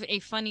have a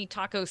funny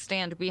taco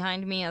stand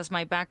behind me as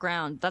my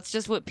background, that's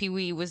just what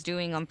Pee-wee was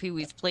doing on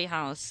Pee-wee's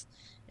Playhouse,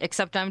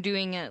 except I'm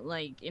doing it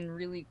like in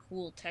really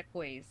cool tech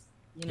ways.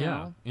 You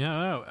know? Yeah,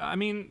 no. I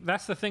mean,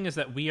 that's the thing, is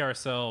that we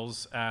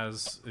ourselves,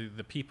 as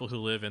the people who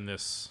live in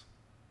this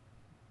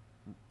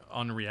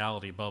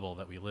unreality bubble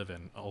that we live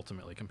in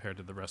ultimately compared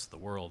to the rest of the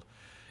world,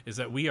 is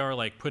that we are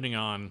like putting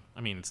on,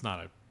 I mean, it's not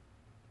a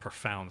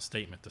profound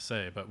statement to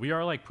say, but we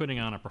are like putting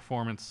on a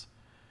performance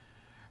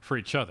for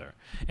each other,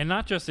 and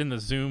not just in the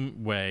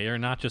Zoom way, or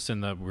not just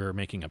in the we're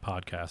making a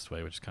podcast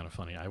way, which is kind of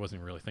funny. I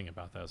wasn't really thinking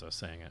about that as I was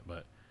saying it,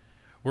 but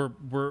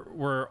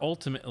we're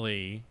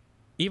ultimately,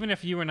 even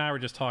if you and I were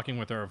just talking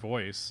with our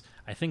voice,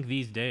 I think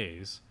these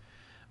days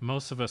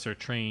most of us are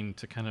trained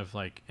to kind of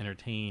like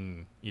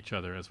entertain each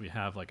other as we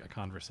have like a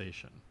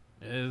conversation.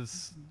 I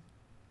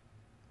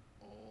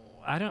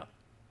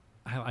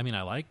mean,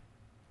 I like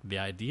the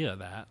idea of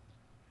that.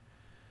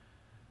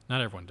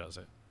 Not everyone does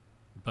it,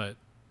 but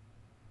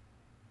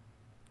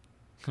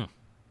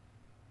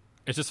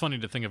it's just funny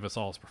to think of us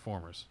all as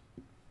performers.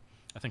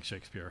 I think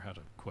Shakespeare had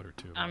a quote or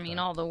two about I mean,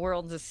 that. all the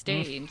world's a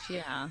stage.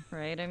 Yeah,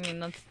 right. I mean,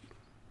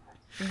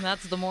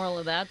 that's the moral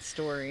of that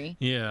story.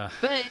 Yeah.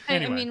 But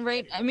Anyway. I mean,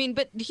 right? I mean,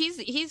 but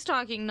he's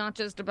talking not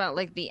just about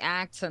like the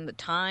acts and the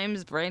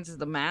times, right? It's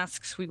the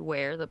masks we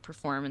wear, the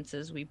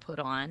performances we put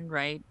on,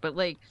 right? But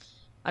like,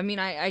 I mean,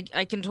 I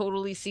can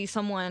totally see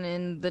someone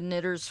in the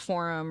knitters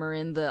forum or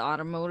in the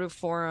automotive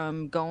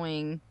forum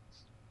going,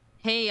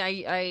 "Hey,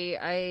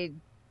 I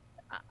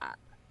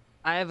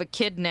have a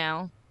kid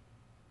now,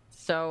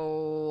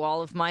 so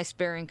all of my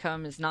spare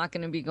income is not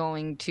going to be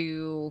going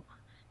to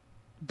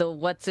the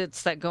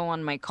what's-its that go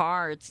on my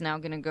car. It's now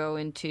going to go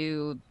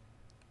into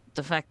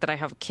the fact that I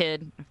have a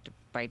kid. I have to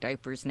buy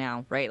diapers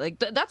now, right? Like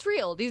that's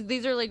real.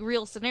 These are like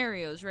real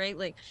scenarios, right?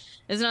 Like,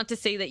 it's not to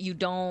say that you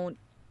don't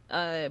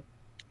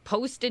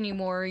post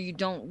anymore, you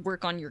don't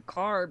work on your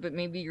car, but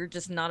maybe you're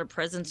just not a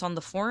presence on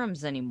the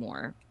forums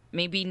anymore.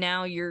 Maybe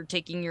now you're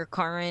taking your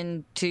car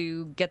in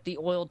to get the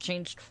oil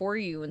changed for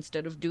you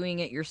instead of doing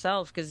it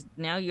yourself because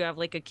now you have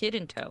like a kid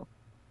in tow.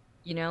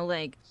 You know,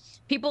 like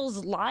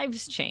people's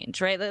lives change,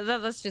 right?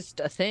 That's just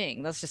a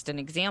thing. That's just an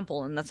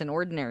example, and that's an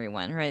ordinary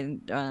one, right?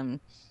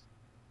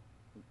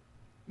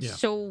 Yeah.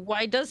 So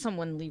why does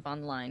someone leave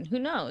online? Who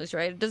knows,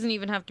 right? It doesn't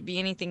even have to be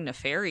anything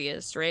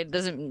nefarious, right? It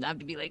doesn't have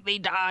to be like they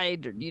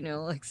died, or, you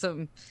know, like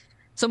some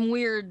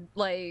weird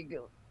like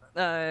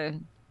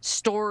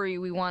story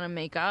we want to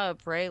make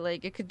up, right?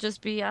 Like it could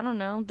just be, I don't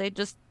know,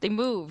 they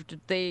moved,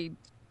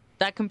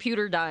 that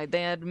computer died,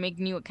 they had to make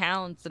new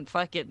accounts and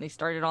fuck it, and they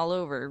started all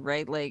over,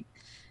 right? Like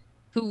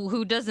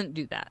who doesn't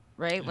do that,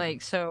 right?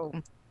 Like, so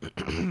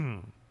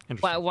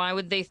why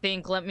would they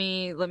think, let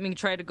me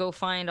try to go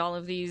find all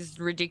of these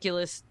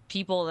ridiculous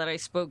people that I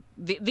spoke,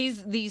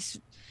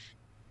 these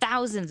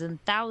thousands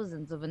and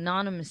thousands of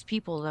anonymous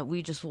people that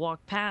we just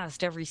walk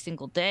past every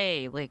single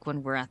day, like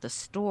when we're at the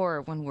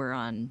store, when we're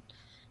on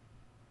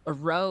a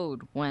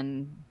road,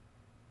 when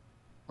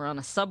we're on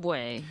a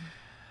subway.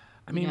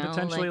 I mean,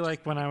 potentially,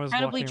 like when I was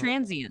incredibly walking,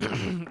 transient.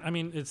 I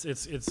mean,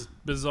 it's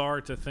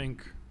bizarre to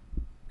think,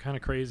 kind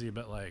of crazy,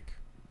 but like,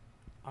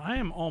 I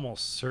am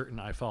almost certain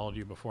I followed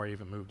you before I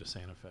even moved to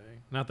Santa Fe.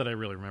 Not that I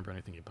really remember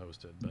anything you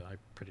posted, but I'm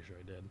pretty sure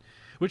I did.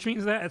 Which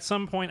means that at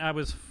some point I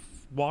was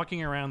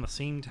walking around the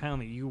same town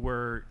that you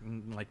were,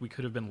 and, like, we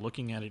could have been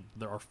looking at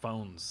our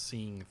phones,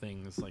 seeing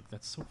things. Like,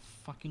 that's so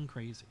fucking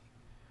crazy.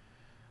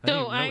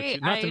 So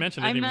not to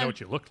mention I didn't even know what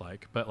you looked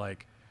like, but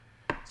like.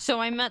 So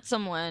I met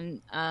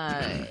someone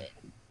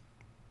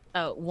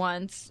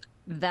once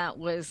that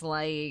was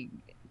like,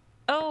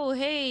 "Oh,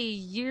 hey,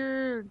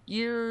 you're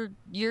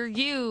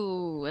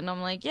you," and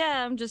I'm like,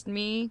 "Yeah, I'm just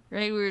me,"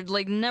 right? We were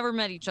like never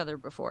met each other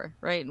before,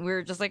 right? And we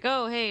were just like,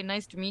 "Oh, hey,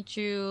 nice to meet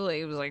you." Like,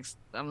 it was like,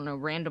 I don't know,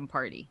 random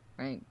party,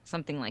 right?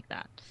 Something like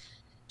that.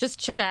 Just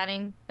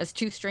chatting as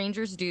two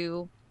strangers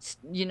do,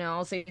 you know,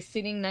 I'll say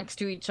sitting next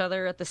to each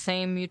other at the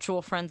same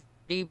mutual friends,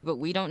 but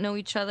we don't know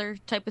each other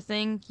type of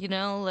thing, you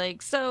know,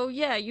 like, so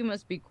yeah, you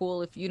must be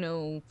cool if you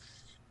know.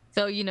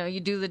 So, you know, you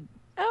do the,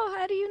 "Oh,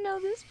 how do you know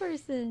this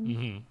person?"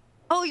 Mm-hmm.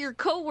 "Oh, your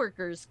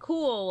coworkers,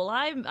 cool. Well,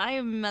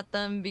 I met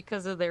them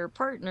because of their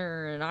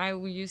partner, and I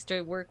used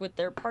to work with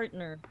their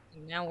partner.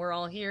 And now we're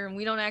all here, and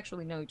we don't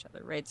actually know each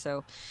other, right?"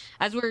 So,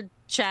 as we're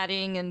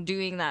chatting and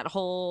doing that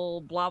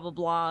whole blah blah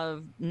blah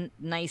of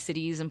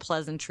niceties and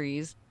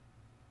pleasantries,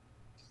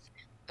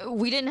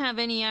 we didn't have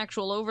any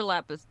actual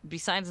overlap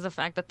besides the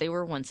fact that they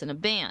were once in a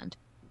band,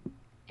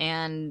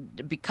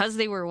 and because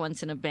they were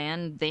once in a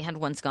band, they had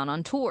once gone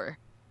on tour.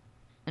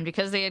 And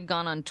because they had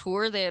gone on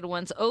tour, they had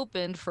once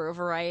opened for a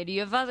variety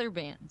of other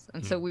bands.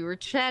 And so we were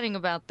chatting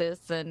about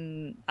this,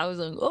 and I was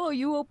like, "Oh,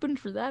 you opened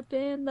for that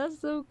band? That's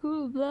so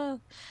cool, blah."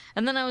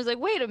 And then I was like,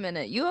 "Wait a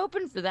minute, you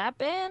opened for that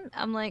band?"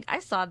 I'm like, "I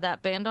saw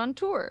that band on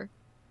tour."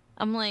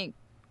 I'm like,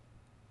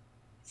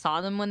 saw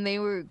them when they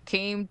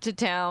came to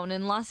town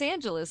in Los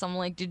Angeles. I'm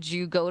like, "Did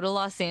you go to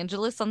Los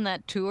Angeles on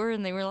that tour?"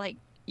 And they were like,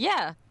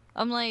 "Yeah."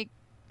 I'm like,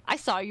 "I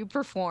saw you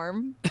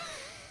perform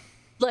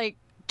like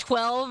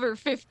 12 or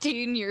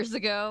 15 years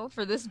ago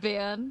for this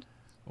band."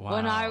 Wow.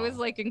 When I was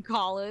like in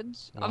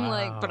college. I'm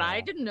like, "But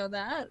I didn't know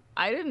that.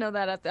 I didn't know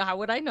that how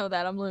would I know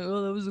that?" I'm like,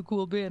 "Oh, that was a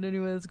cool band.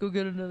 Anyway, let's go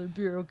get another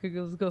beer. Okay,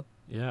 let's go."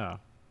 Yeah.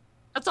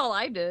 That's all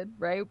I did,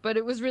 right? But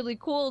it was really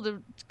cool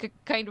to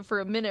kind of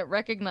for a minute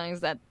recognize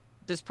that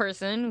this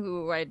person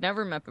who I'd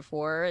never met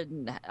before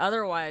and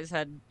otherwise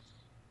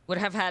would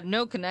have had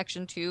no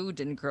connection to,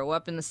 didn't grow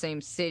up in the same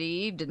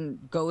city,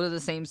 didn't go to the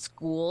same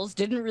schools,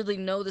 didn't really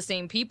know the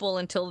same people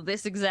until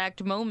this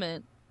exact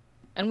moment,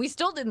 And we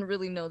still didn't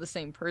really know the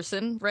same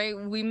person, right?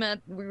 We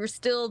were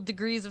still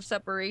degrees of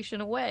separation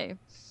away.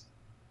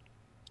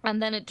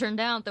 And then it turned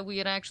out that we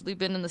had actually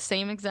been in the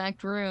same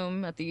exact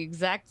room at the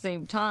exact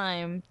same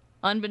time,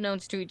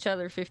 unbeknownst to each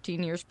other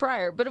 15 years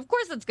prior. But of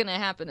course it's going to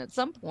happen at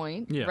some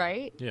point,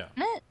 right? Yeah.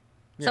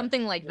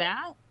 Something like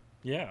that.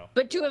 Yeah.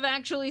 But to have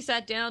actually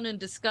sat down and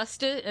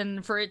discussed it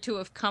and for it to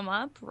have come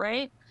up,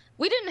 right?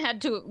 We didn't have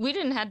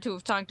to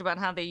have talked about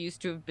how they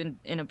used to have been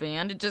in a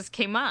band. It just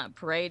came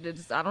up, right?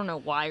 I don't know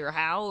why or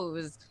how. It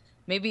was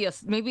maybe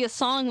a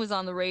song was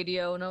on the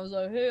radio and I was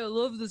like, "Hey, I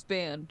love this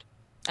band."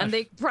 And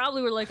they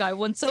probably were like, "I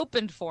once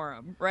opened for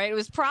them," right? It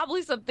was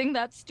probably something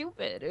that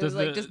stupid. It was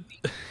like just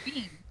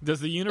being.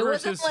 Does the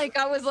universe? It wasn't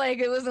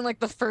it wasn't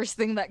like the first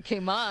thing that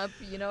came up.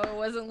 It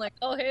wasn't like,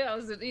 "Oh, hey, I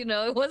was,"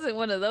 it wasn't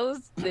one of those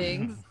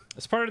things.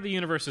 As part of the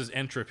universe's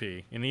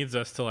entropy, it needs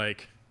us to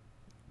like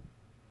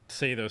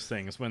say those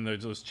things when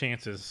those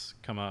chances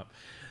come up.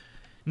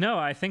 No,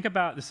 I think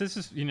about this is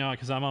just,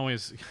 because I'm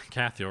always,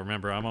 Cathy will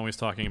remember, I'm always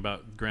talking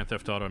about Grand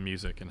Theft Auto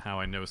music and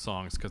how I know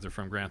songs because they're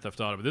from Grand Theft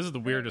Auto. But this is the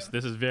weirdest.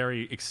 This is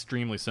very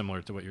extremely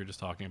similar to what you were just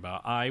talking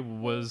about. I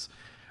was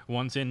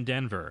once in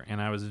Denver and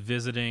I was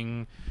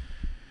visiting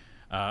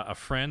a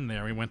friend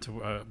there. We went to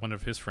one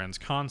of his friends'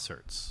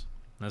 concerts.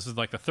 And this is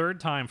like the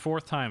third time,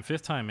 fourth time,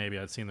 fifth time maybe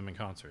I'd seen them in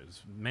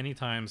concerts. Many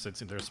times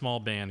they're a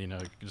small band, you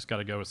just got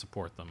to go to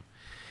support them.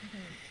 Mm-hmm.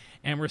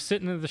 And we're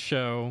sitting at the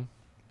show.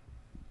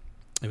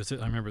 I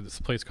remember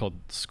this place called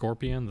the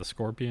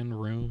Scorpion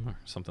Room, or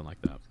something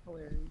like that.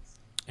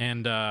 Hilarious.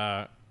 And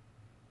the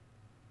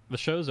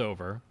show's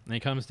over, and he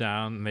comes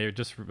down, and they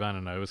just, I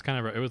don't know,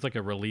 it was like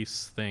a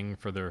release thing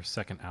for their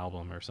second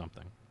album or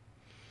something.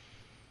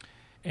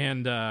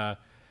 And the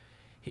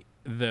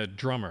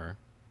drummer,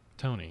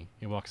 Tony,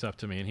 he walks up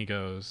to me, and he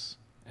goes,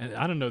 and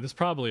I don't know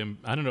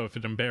if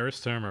it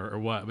embarrassed him or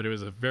what, but it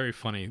was a very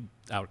funny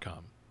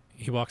outcome.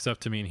 He walks up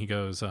to me and he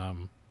goes,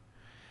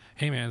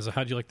 "Hey man, so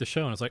how'd you like the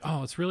show?" And I was like,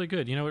 "Oh, it's really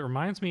good. It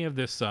reminds me of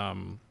this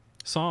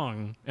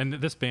song," and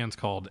this band's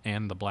called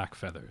 "And the Black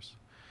Feathers."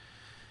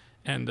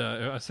 And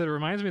I said, "It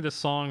reminds me of this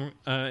song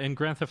in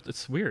Grand Theft."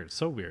 It's weird,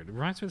 so weird. It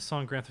reminds me of the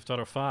song Grand Theft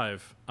Auto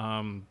 5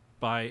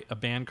 by a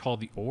band called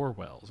the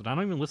Orwells. And I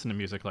don't even listen to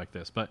music like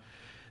this, but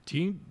have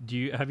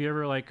you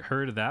ever like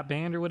heard of that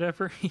band or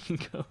whatever? He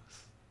goes,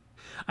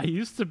 "I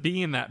used to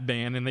be in that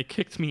band and they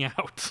kicked me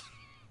out."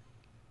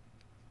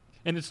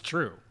 And it's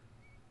true.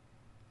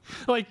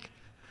 Like,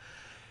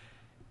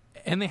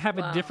 and they have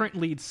a different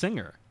lead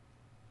singer.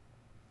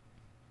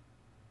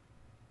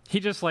 He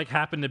just like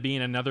happened to be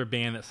in another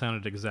band that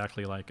sounded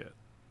exactly like it.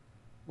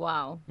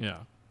 Wow.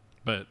 Yeah.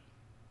 But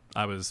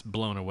I was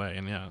blown away,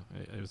 and yeah,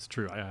 it was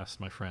true. I asked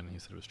my friend and he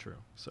said it was true.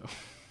 So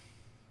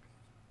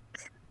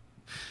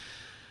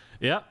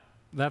yeah,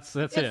 that's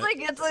it.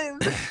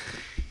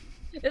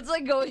 It's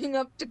like going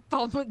up to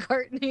Paul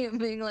McCartney and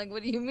being like,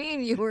 "What do you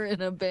mean you were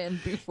in a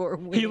band before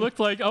we?" He looked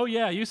like, "Oh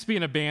yeah, I used to be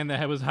in a band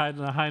that was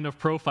hiding a high enough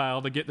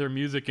profile to get their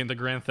music into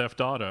Grand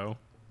Theft Auto.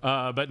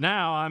 But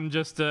now I'm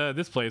just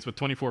this place with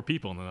 24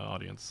 people in the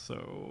audience.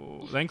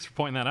 So thanks for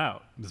pointing that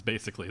out." Is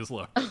basically his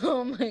look.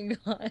 Oh my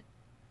god.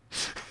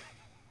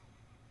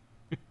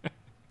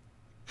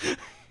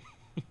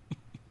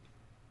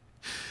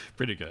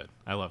 Pretty good.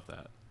 I love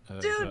that.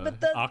 Dude, but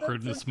that's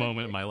awkwardness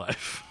moment in my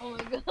life. Oh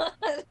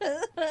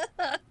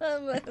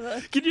my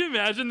god. Can you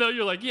imagine though?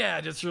 You're like, "Yeah,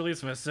 I just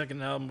released my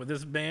second album with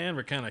this band.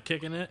 We're kind of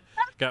kicking it.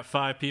 Got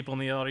 5 people in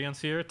the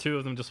audience here. 2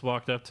 of them just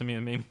walked up to me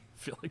and made me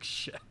feel like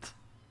shit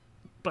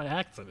by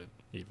accident,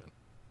 even."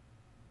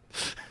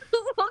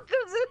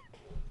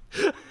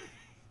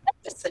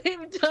 At the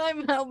same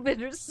time, how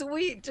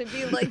bittersweet to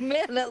be like,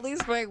 "Man, at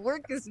least my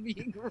work is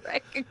being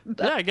recognized."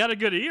 Yeah, I got a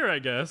good ear, I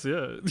guess.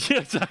 Yeah, yeah,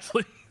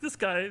 exactly. This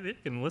guy, he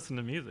can listen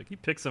to music. He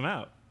picks them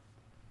out.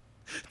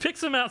 Picks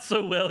them out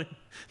so well, he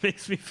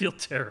makes me feel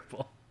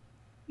terrible.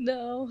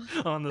 No.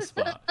 On the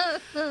spot.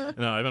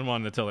 No, I've been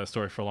wanting to tell that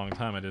story for a long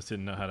time. I just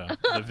didn't know how to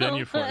the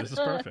venue for it. This is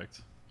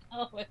perfect.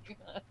 Oh my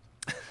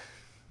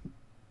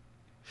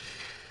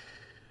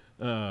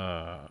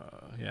god.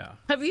 Yeah.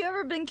 Have you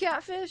ever been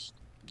catfished?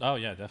 Oh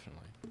yeah,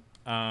 definitely.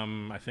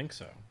 I think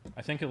so.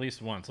 I think at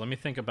least once. Let me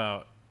think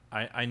about.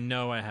 I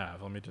know I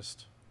have. Let me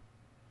just.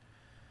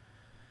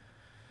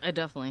 I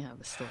definitely have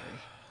a story.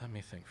 Let me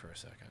think for a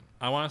second.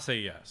 I want to say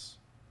yes.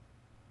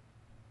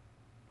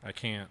 I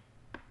can't.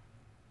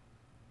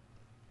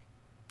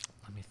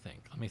 Let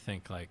me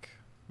think. Like,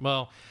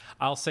 well,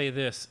 I'll say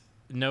this.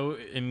 No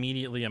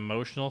immediately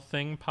emotional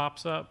thing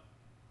pops up.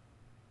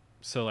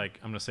 So like,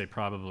 I'm gonna say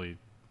probably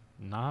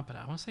not, but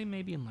I want to say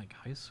maybe in like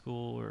high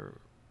school or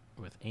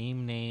with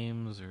AIM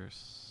names or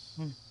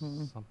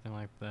something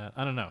like that.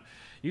 I don't know.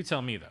 You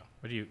tell me though.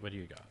 What do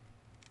you got?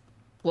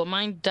 Well,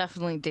 mine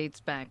definitely dates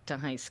back to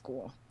high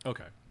school.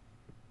 Okay.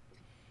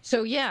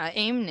 So yeah,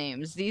 AIM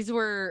names. These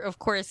were, of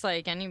course,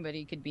 like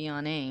anybody could be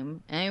on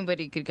AIM.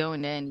 Anybody could go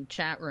into any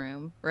chat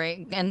room,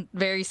 right? And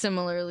very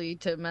similarly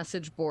to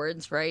message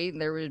boards, right?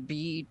 There would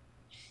be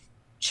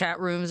chat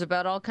rooms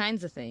about all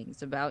kinds of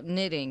things, about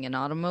knitting and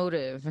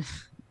automotive,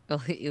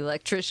 Well, the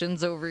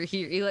electrician's over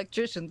here.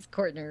 Electrician's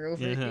corner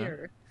over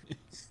here.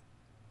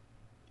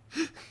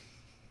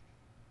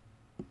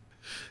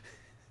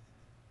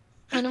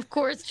 And of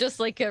course, just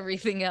like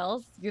everything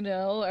else,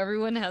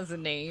 everyone has a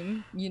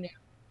name, The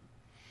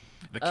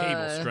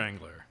cable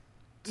strangler.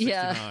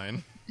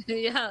 69.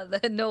 Yeah,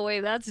 no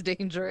way that's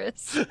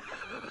dangerous.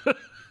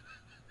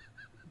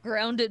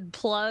 Grounded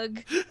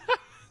plug.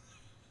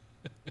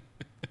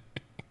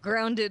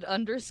 Grounded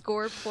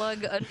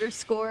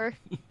 _plug_.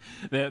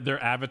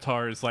 Their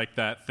avatar is like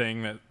that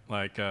thing that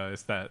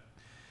is that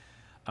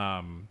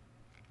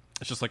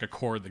it's just like a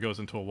cord that goes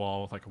into a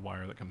wall with like a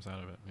wire that comes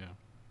out of it.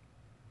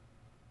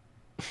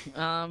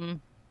 Yeah.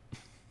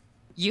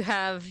 You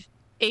have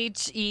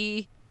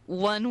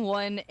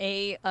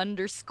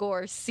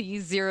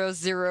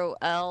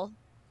HE11A_C00L,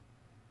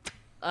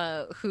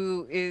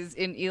 who is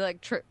in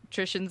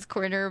electrician's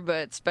corner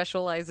but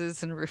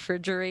specializes in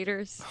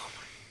refrigerators.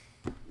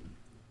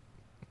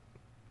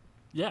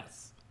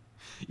 Yes.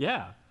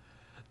 Yeah.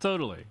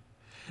 Totally.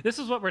 This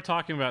is what we're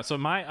talking about. So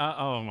my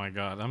oh my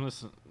god, I'm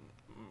just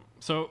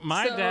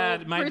my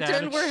dad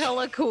pretend we're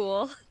hella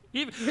cool.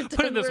 Even,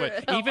 put it this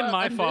way, even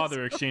my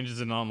father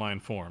exchanges in online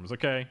forums,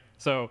 okay?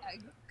 So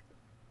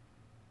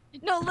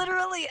no,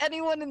 literally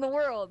anyone in the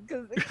world,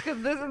 because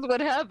this is what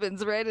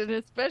happens, right? And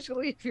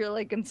especially if you're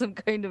like in some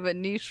kind of a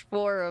niche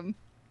forum.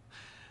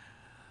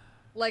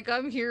 Like,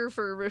 I'm here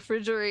for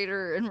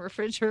refrigerator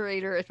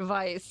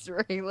advice,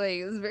 right? Like,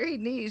 it's very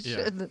niche.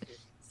 Yeah. And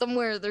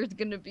somewhere there's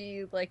going to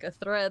be, like, a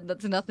thread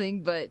that's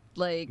nothing but,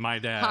 like, my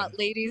dad hot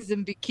ladies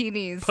in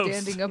bikinis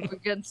standing up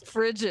against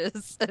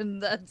fridges.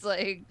 And that's,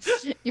 like,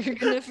 you're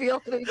going to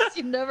feel things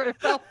you never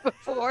felt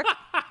before.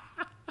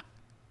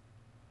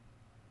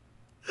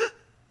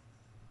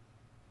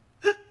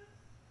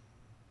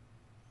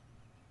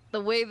 The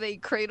way they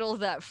cradle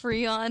that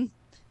Freon.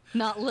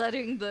 Not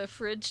letting the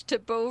fridge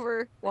tip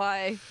over.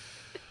 Why?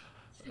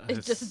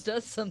 It just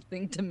does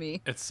something to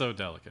me. It's so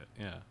delicate.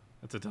 Yeah.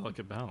 It's a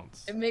delicate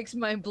balance. It makes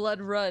my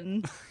blood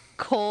run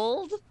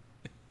cold.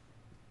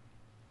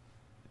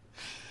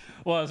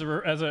 Well, as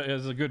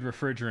a good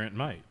refrigerant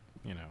might,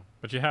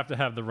 but you have to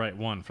have the right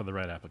one for the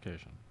right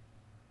application.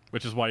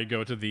 Which is why you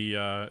go to the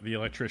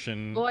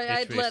electrician. Boy,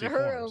 I'd HVAC let her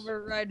forums.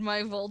 override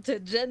my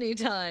voltage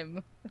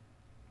anytime.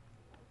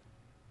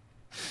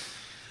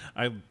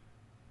 I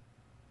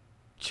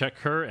check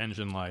her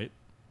engine light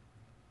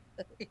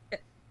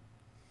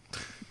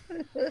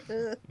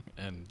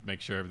and make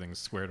sure everything's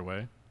squared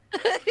away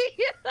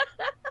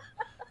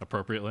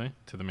appropriately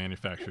to the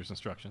manufacturer's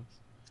instructions.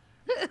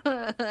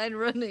 I'd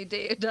run a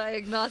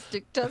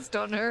diagnostic test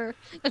on her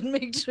and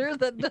make sure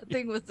that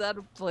nothing was out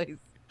of place.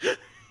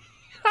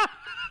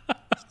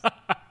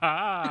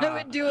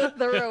 I would do a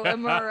thorough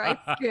MRI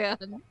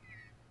scan.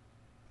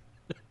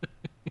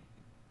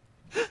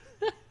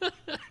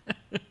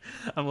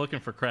 I'm looking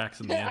for cracks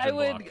in the engine I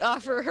would block.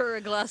 offer her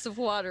a glass of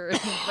water and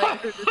invite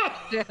her to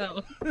sit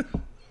down.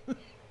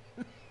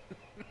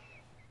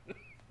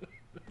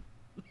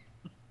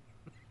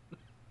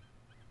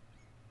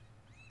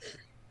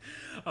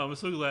 I'm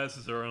so glad this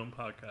is our own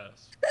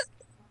podcast.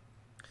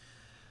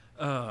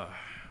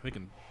 We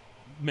can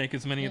make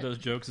as many of those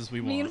jokes as we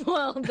want.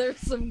 Meanwhile, there's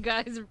some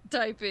guys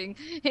typing,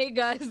 "Hey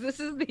guys, this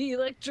is the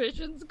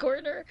electrician's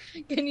corner.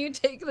 Can you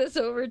take this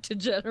over to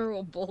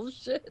general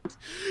bullshit?"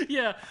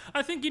 Yeah,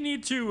 I think you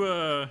need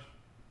to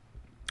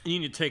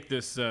take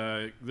this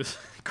this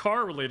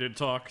car related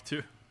talk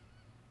to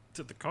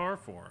the car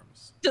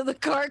forums. To the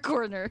car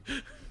corner.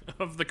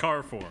 Of the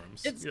car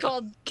forums. It's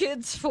called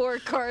Kids for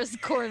Cars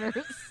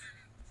Corners.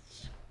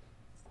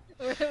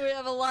 We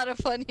have a lot of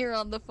fun here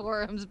on the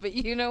forums, but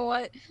you know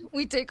what?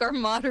 We take our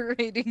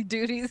moderating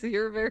duties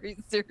here very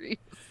seriously.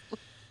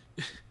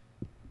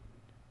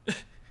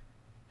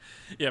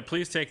 Yeah,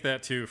 please take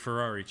that to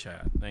Ferrari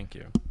chat. Thank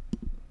you.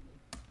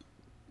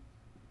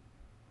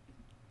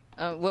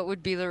 What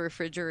would be the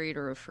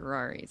refrigerator of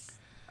Ferraris?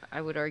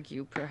 I would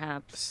argue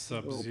perhaps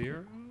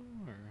Sub-Zero?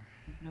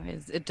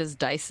 Does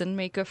Dyson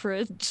make a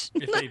fridge?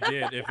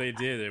 If they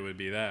did, it would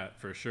be that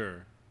for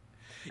sure.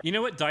 You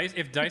know what?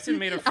 If Dyson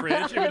made a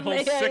fridge, it would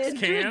hold 6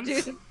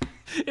 cans.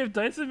 If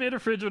Dyson made a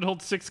fridge, it would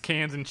hold 6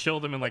 cans and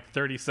chill them in like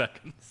 30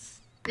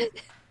 seconds.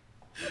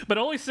 But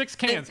only 6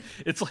 cans.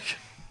 It's like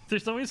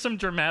there's always some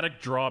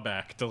dramatic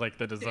drawback to like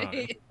the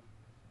design.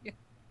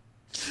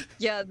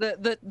 Yeah,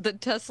 the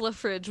Tesla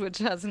fridge, which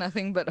has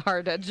nothing but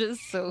hard edges,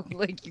 so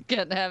like you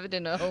can't have it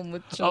in a home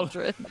with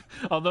children.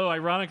 Although,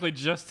 ironically,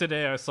 just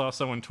today I saw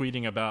someone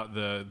tweeting about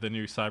the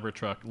new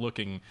Cybertruck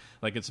looking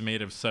like it's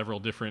made of several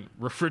different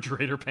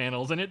refrigerator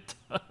panels, and it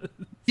does.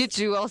 Did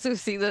you also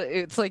see that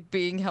it's like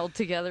being held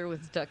together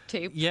with duct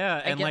tape? Yeah,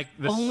 and like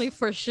only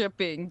for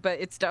shipping, but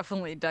it's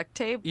definitely duct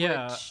tape.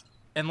 Yeah.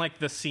 And like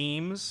the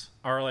seams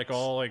are like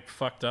all like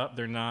fucked up.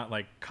 They're not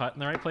like cut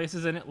in the right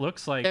places, and it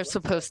looks like they're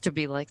supposed to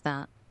be like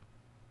that.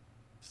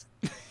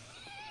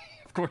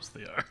 Of course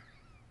they are.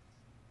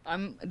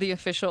 I'm the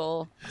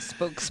official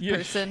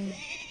spokesperson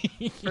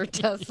for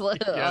Tesla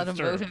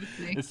automotive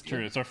things. It's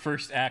true. It's our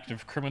first act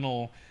of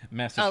criminal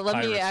message Let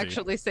piracy. me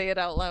actually say it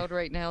out loud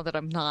right now that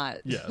I'm not.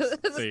 Yes.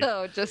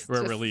 So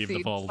we're relieved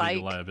of all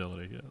legal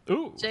liability. Yeah.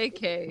 Ooh.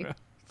 JK.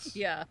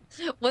 Yeah.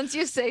 Once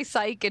you say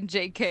psych and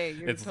JK,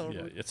 you're It's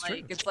totally it's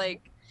like, true.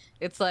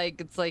 it's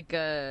like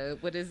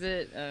what is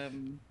it?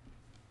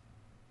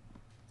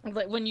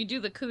 Like when you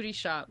do the cootie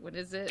shot, what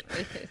is it?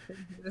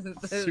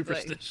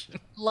 Superstition.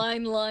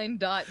 Like line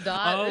dot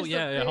dot. Oh or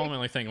yeah. Hold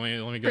on, let me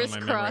go to my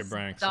memory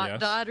banks. Dot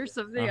yes. dot or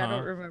something. I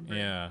don't remember.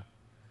 Yeah.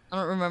 I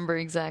don't remember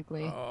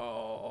exactly.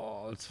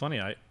 Oh, it's funny.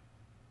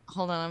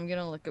 Hold on, I'm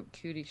gonna look up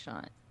cootie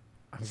shot.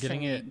 I'm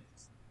getting it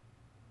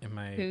in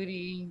my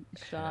cootie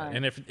shot.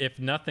 And if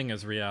nothing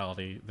is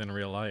reality than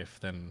real life,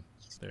 then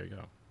there you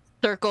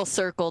go.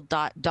 Circle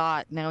dot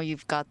dot. Now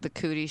you've got the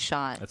cootie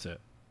shot. That's it.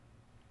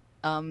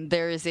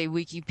 There is a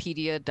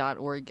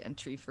wikipedia.org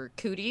entry for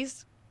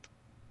cooties.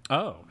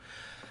 Oh.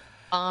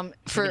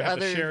 For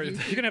other you're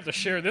gonna have to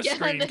share this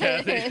screen,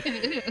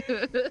 Cathy.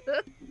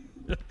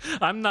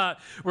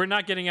 We're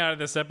not getting out of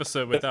this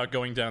episode without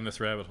going down this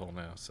rabbit hole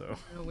now, so.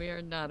 No, we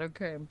are not.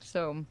 Okay.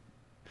 So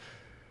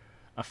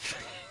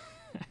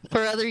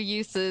for other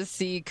uses,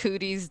 see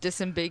cooties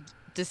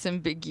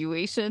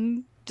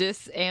disambiguation.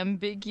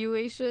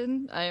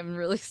 I am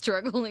really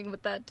struggling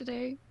with that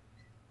today.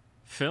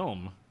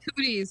 Film.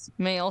 Cooties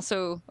may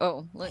also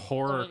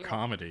horror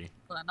comedy.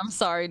 I'm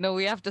sorry. No,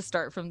 we have to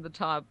start from the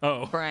top.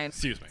 Oh, Brian.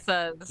 Excuse me.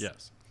 Says,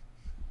 yes.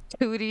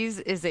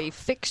 Cooties is a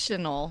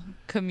fictional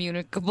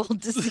communicable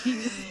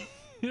disease.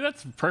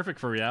 That's perfect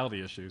for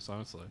reality issues,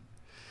 honestly.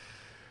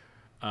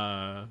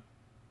 I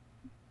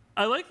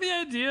like the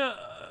idea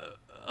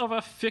of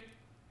a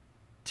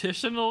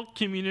fictional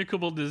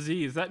communicable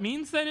disease. That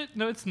means that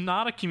it's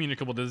not a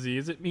communicable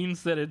disease. It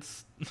means that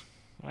it's...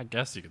 I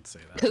guess you could say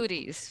that.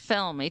 Cooties,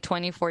 film, a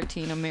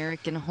 2014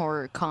 American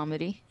horror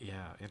comedy.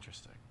 Yeah,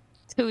 interesting.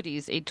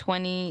 Cooties, a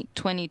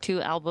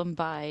 2022 album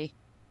by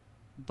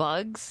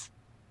Bugs,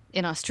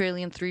 an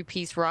Australian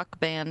three-piece rock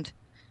band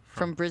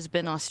from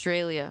Brisbane,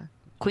 Australia,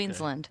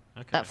 Queensland,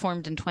 that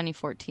formed in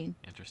 2014.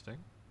 Interesting.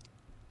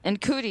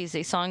 And Cooties,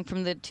 a song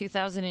from the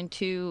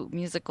 2002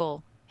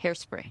 musical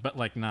Hairspray. But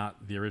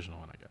not the original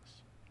one, I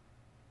guess.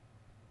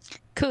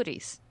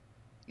 Cooties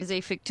is a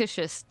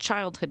fictitious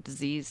childhood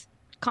disease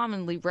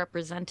commonly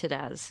represented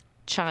as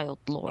child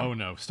lore. Oh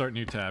no, start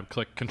new tab,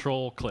 click,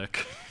 control,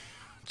 click.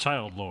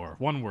 Child lore,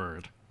 one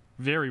word.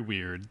 Very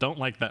weird, don't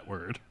like that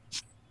word.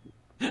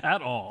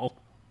 At all.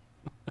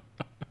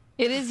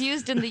 It is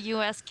used in the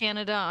US,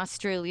 Canada,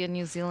 Australia,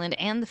 New Zealand,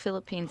 and the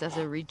Philippines as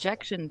a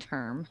rejection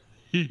term.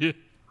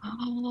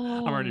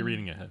 I'm already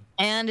reading ahead.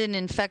 And in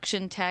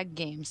infection tag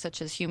games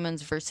such as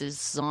Humans versus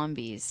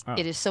Zombies.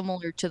 It is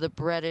similar to the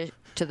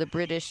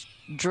British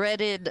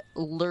dreaded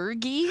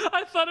lurgy.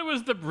 I thought it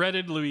was the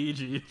breaded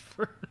Luigi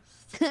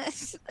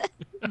first.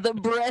 The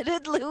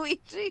breaded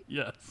Luigi?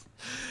 Yes.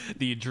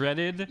 The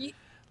dreaded...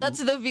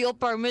 That's the veal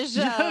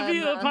parmesan. The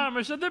veal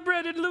parmesan, the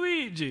breaded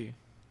Luigi.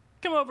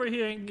 Come over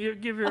here and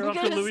give your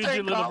Uncle Luigi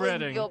a little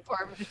breading. Veal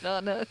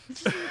parmesan, the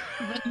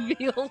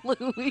veal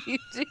Luigi,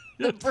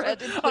 the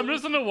breaded Luigi. I'm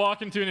just going to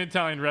walk into an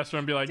Italian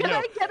restaurant and be like, Can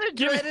I get a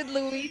dreaded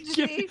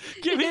Luigi?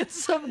 Give me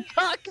some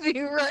Cockney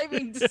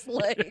rhyming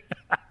slang.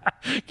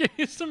 Give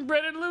me some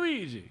breaded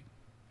Luigi.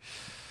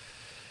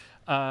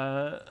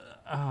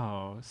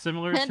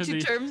 Similar to the...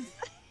 terms.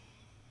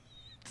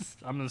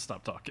 I'm going to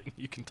stop talking.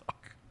 You can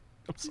talk.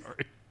 I'm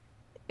sorry.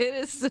 It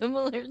is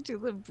similar to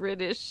the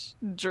British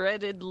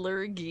dreaded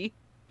lurgy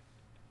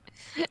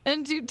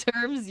and to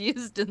terms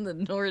used in the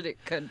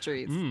Nordic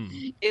countries.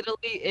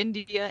 Italy,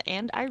 India,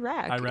 and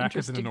Iraq. Iraq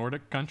is in a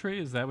Nordic country?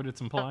 Is that what it's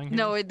implying here?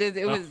 No,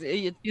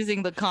 it's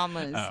using the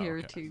commas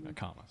here too.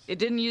 Commas. It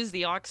didn't use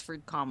the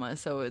Oxford comma,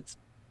 so it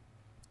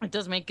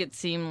does make it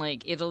seem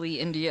like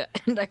Italy, India,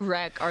 and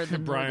Iraq are the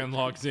Brian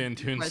logs in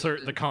to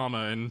insert the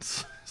comma and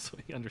so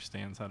he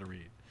understands how to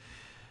read.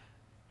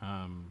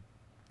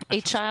 A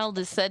child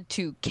is said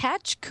to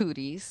catch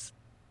cooties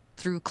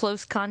through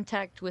close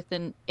contact with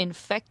an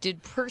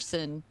infected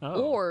person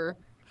or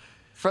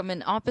from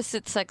an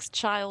opposite sex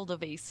child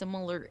of a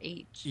similar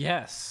age.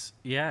 Yes.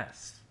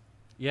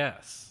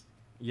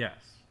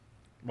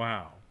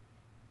 Wow.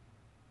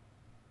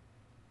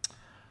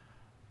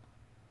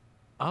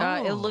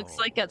 It looks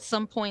like at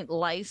some point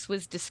lice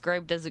was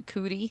described as a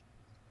cootie.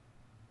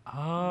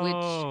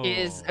 Which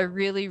is a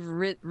really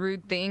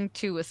rude thing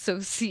to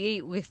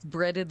associate with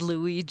breaded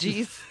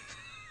Luigis.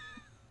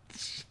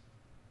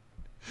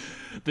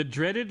 The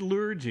dreaded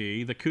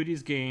lurgy, the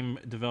cooties game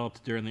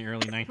developed during the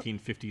early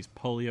 1950s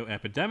polio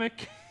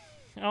epidemic.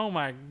 Oh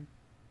my...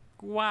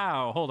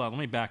 Wow. Hold on, let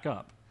me back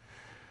up.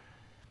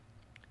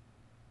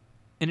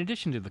 In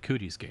addition to the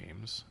cooties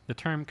games, the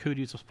term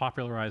cooties was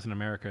popularized in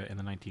America in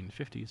the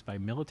 1950s by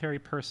military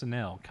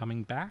personnel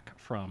coming back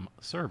from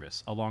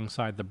service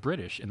alongside the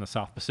British in the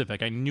South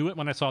Pacific. I knew it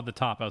when I saw the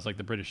top. I was like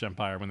the British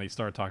Empire when they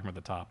started talking about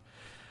the top.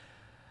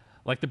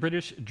 Like the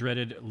British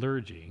dreaded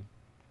lurgy.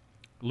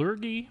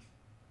 Lurgy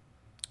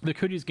The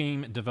Cooties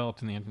game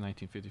developed in the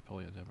 1950s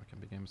polio epidemic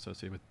and became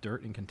associated with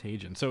dirt and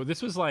contagion. So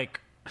this was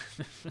like,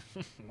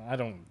 I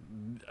don't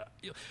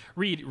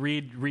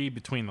read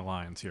between the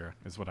lines here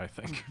is what I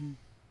think.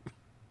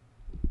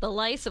 The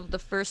lice of the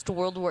First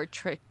World War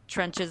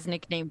trenches,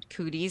 nicknamed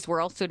cooties, were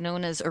also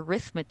known as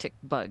arithmetic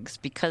bugs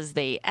because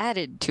they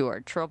added to our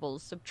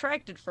troubles,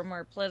 subtracted from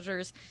our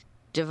pleasures,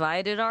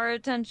 divided our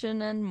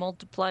attention, and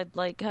multiplied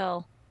like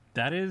hell.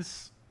 That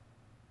is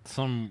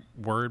some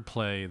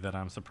wordplay that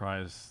I'm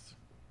surprised.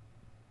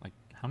 Like,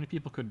 how many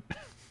people could...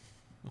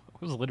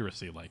 What was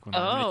literacy like when they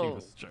were making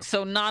this joke?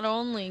 So not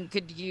only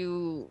could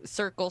you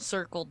circle,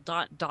 circle,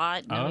 dot,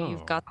 dot, now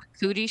you've got the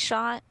cootie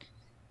shot.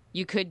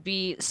 You could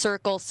be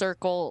circle,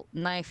 circle,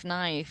 knife,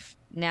 knife.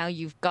 Now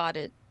you've got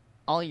it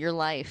all your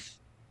life.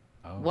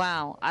 Oh.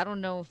 Wow. I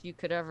don't know if you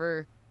could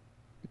ever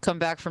come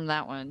back from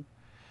that one.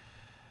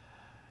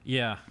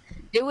 Yeah.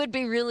 It would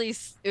be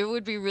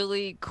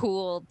really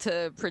cool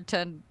to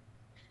pretend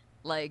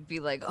be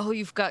like, oh,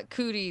 you've got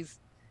cooties.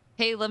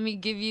 Hey, let me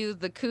give you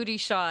the cootie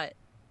shot.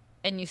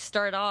 And you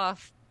start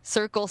off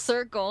circle,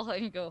 circle,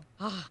 and you go,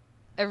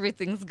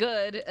 everything's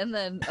good. And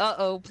then,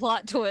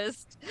 plot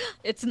twist.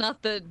 It's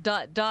not the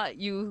dot, dot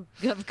you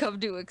have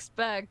come to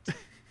expect,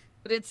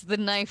 but it's the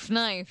knife,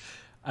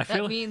 knife.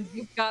 That means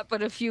you've got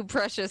but a few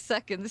precious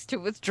seconds to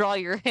withdraw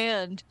your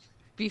hand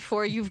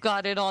before you've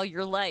got it all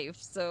your life.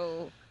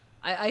 So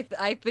I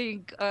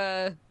think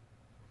the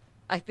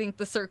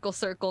circle,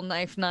 circle,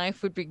 knife,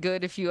 knife would be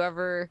good if you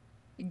ever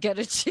get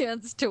a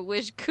chance to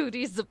wish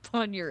cooties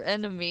upon your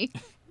enemy.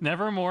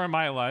 Never more in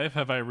my life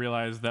have I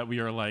realized that we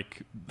are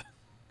like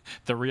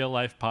the real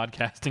life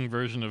podcasting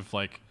version of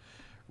like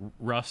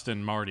Rust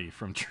and Marty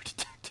from True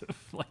Detective.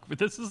 Like,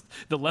 this is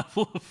the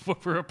level of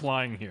what we're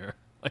applying here.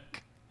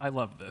 Like, I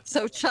love this.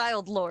 So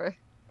child lore.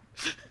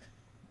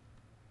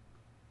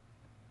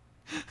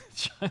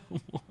 Child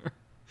lore.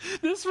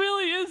 This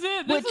really is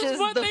it. Which this is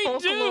what the they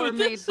folklore do.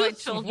 made This by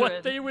is children.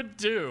 what they would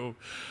do.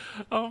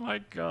 Oh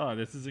my god,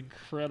 this is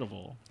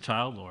incredible.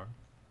 Child lore.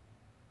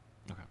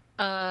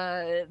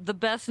 Okay. The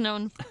best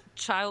known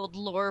child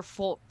lore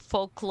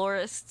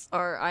folklorists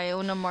are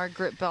Iona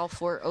Margaret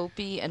Balfour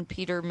Opie and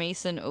Peter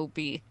Mason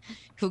Opie,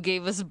 who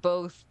gave us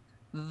both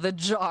The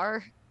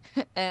Jar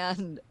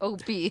and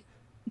Opie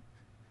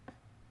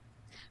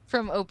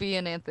from Opie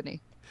and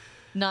Anthony.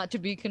 Not to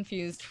be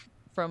confused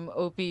from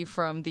Opie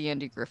from The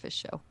Andy Griffith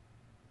Show.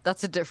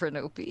 That's a different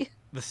Opie.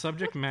 The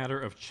subject matter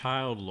of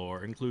child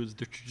lore includes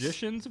the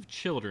traditions of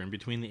children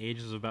between the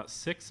ages of about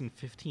 6 and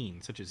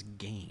 15, such as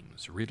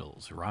games,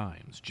 riddles,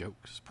 rhymes,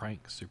 jokes,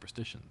 pranks,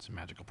 superstitions,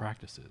 magical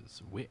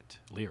practices, wit,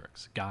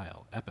 lyrics,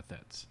 guile,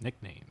 epithets,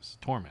 nicknames,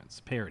 torments,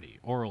 parody,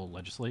 oral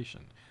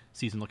legislation,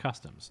 seasonal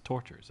customs,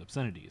 tortures,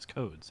 obscenities,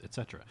 codes,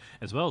 etc.,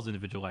 as well as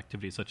individual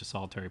activities such as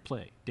solitary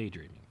play,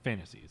 daydreaming,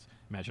 fantasies,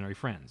 imaginary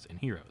friends and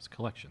heroes,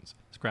 collections,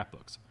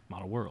 scrapbooks,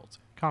 model worlds,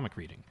 comic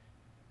reading,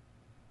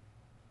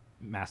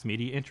 mass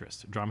media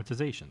interests,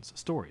 dramatizations,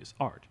 stories,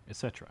 art,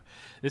 etc.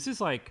 This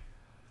is like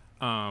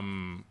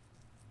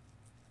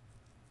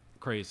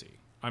crazy.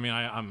 I mean,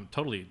 I'm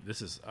totally...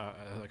 This is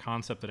a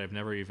concept that I've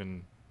never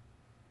even...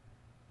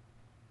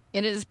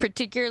 It is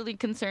particularly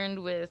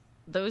concerned with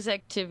those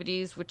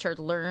activities which are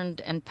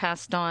learned and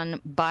passed on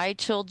by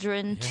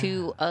children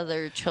to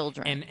other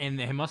children.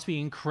 And it must be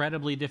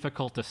incredibly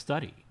difficult to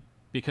study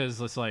because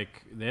it's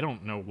like they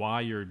don't know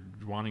why you're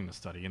wanting to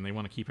study and they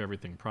want to keep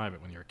everything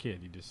private when you're a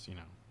kid. You just, your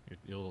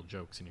little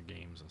jokes in your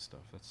games and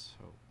stuff. That's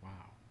so... Wow.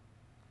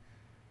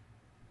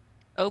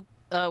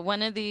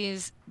 One of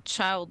these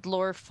child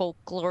lore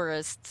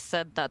folklorists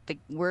said that the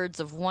words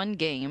of one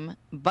game,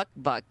 Buck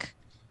Buck,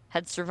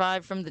 had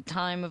survived from the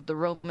time of the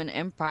Roman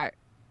Empire,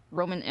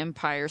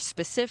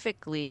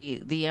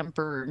 specifically the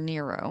Emperor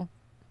Nero.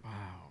 Wow.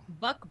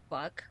 Buck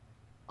Buck,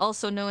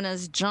 also known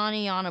as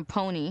Johnny on a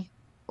Pony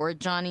or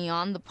Johnny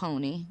on the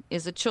Pony,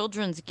 is a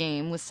children's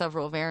game with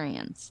several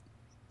variants.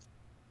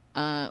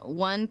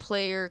 One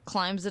player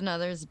climbs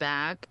another's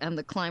back, and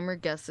the climber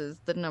guesses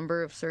the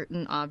number of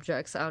certain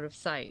objects out of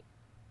sight.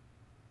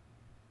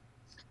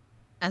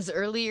 As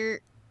early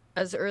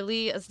as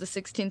the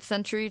 16th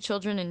century,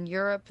 children in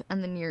Europe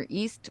and the Near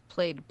East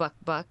played Buck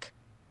Buck,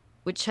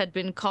 which had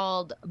been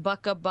called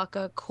Bucka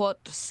Bucka Quot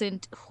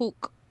Sint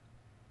Hook.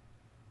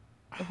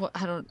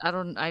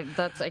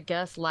 That's, I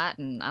guess,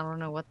 Latin. I don't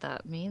know what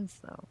that means,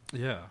 though.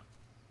 Yeah.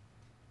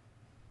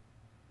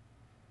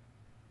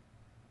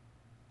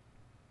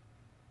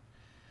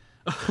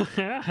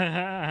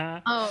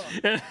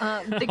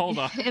 Hold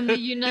on. In the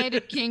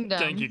United Kingdom.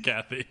 Thank you,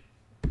 Cathy.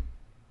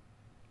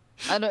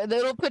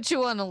 It'll put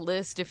you on a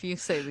list if you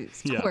say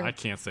these words. Yeah, I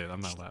can't say it.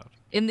 I'm not allowed.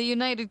 In the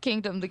United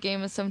Kingdom, the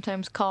game is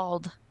sometimes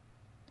called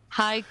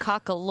High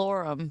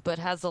Cockalorum, but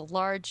has a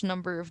large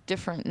number of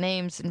different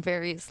names in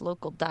various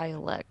local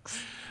dialects.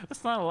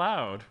 That's not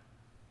allowed.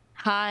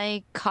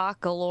 High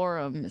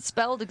Cockalorum. It's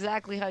spelled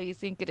exactly how you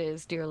think it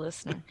is, dear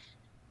listener.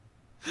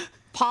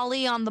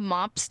 Polly on the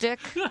mop stick.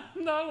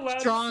 I'm not allowed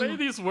to say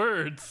these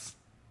words.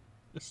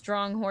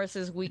 Strong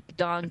horses, weak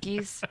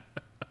donkeys.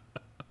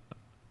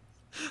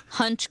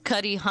 Hunch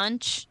Cuddy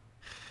Hunch.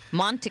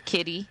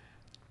 Montekitty,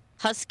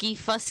 Husky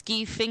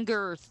Fusky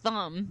Finger or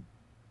Thumb,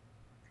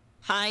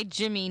 Hi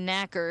Jimmy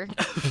Knacker,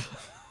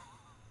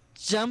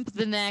 Jump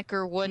the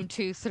Knacker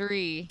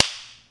 123,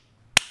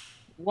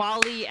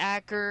 Wally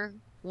Acker,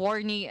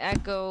 Warney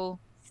Echo,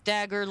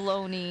 Stagger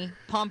Loney,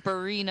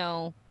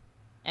 Pomperino,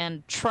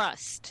 and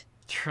Trust.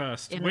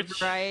 Trust. In a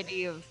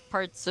variety of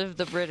parts of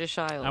the British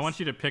Isles. I want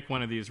you to pick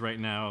one of these right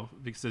now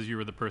because you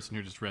were the person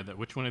who just read that.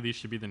 Which one of these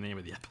should be the name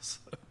of the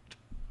episode?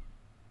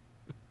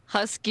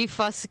 Husky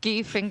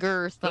Fusky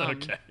Finger or Thumb.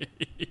 Okay.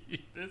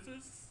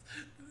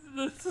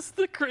 This is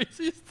the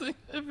craziest thing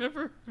I've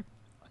ever heard.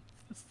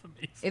 This is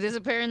amazing. It is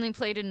apparently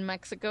played in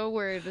Mexico,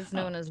 where it is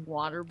known as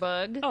water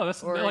bug. Oh,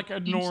 that's like a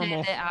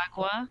normal de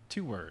agua.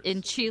 2 words.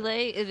 In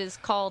Chile, it is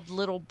called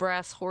Little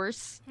Brass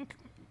Horse. Okay.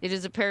 It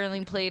is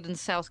apparently played in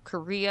South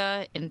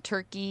Korea, in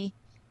Turkey,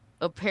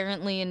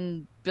 apparently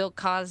in Bill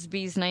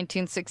Cosby's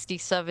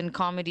 1967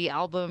 comedy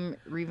album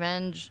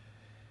Revenge.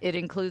 It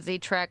includes a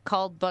track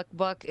called Buck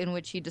Buck, in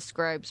which he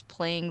describes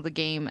playing the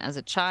game as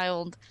a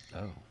child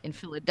in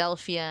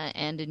Philadelphia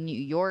and in New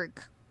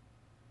York,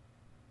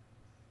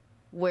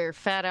 where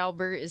Fat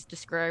Albert is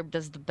described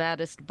as the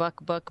baddest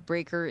buck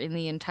breaker in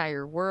the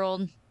entire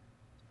world.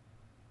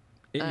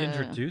 It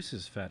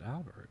introduces Fat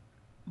Albert.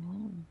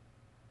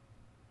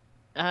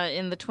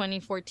 In the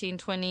 2014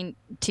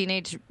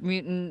 Teenage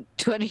Mutant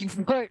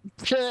Ninja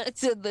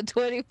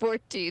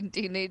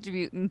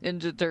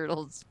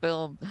Turtles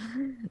film,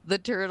 the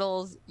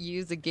Turtles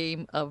use a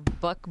game of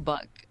Buck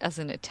as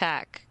an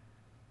attack.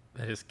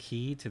 That is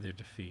key to their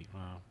defeat.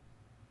 Wow.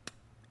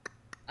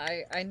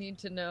 I need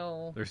to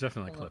know. There's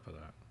definitely a clip of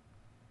that.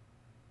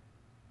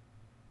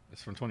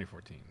 It's from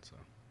 2014, so.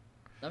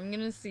 I'm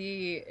gonna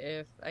see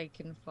if I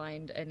can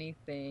find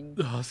anything.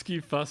 The Husky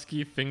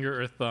Fusky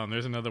Finger or Thumb.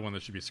 There's another one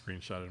that should be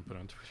screenshotted and put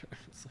on Twitter.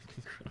 It's like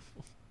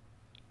incredible.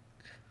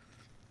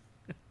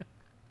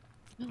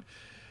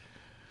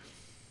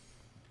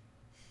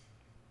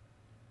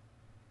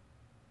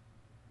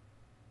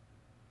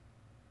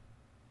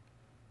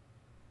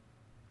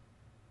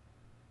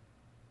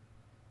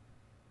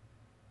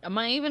 Am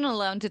I even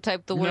allowed to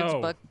type the words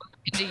No. buck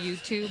into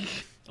YouTube?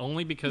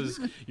 Only because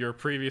you're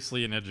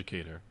previously an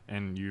educator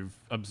and you've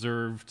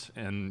observed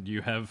and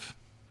you have,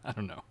 I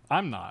don't know.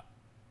 I'm not.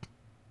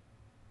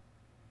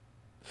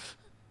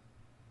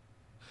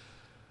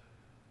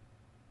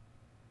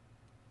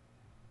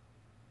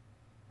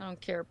 I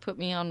don't care. Put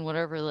me on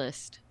whatever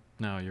list.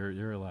 No,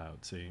 you're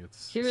allowed. See,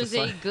 it's Here's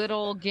a good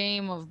old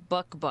game of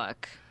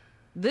Buck.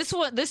 This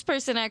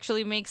person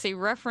actually makes a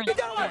reference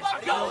to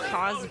Bill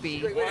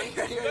Cosby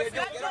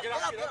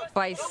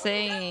by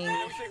saying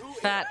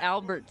Fat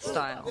Albert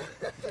style.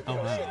 Oh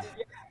wow.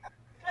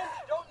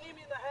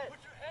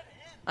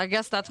 I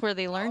guess that's where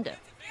they learned it.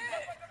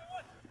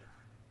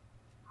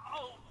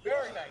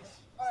 Very nice.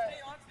 Very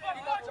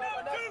nice.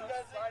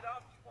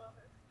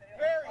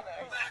 Very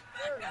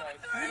nice.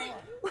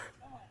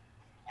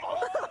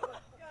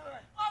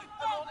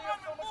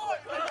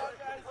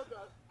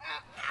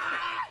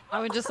 I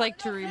would just like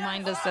to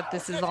remind us that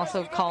this is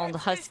also called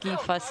Husky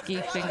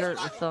Fusky Finger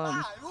or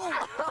Thumb.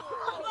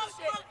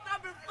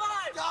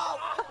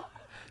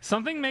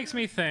 Something makes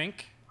me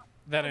think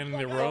that in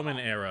the Roman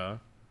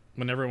era,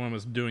 when everyone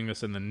was doing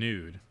this in the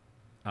nude,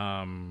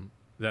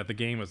 that the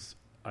game was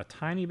a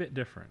tiny bit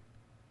different.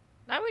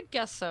 I would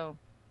guess so.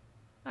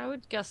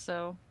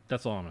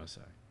 That's all I'm going to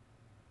say.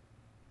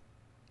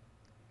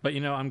 But,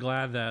 I'm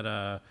glad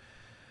that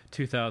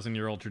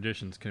 2,000-year-old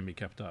traditions can be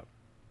kept up,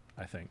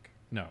 I think.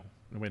 No,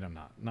 wait, I'm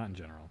not. Not in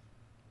general.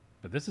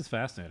 But this is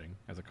fascinating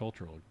as a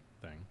cultural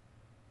thing.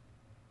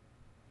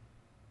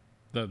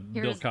 Here's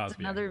Bill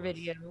Cosby. another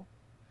video.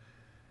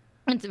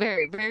 It's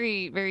very,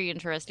 very, very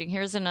interesting.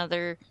 Here's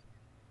another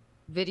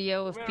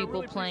video of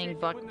people playing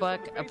Buck,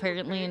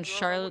 apparently in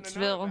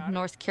Charlottesville,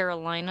 North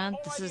Carolina.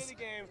 This is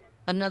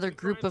another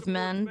group of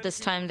men. This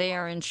time they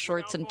are in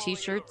shorts and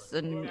t-shirts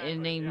and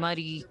in a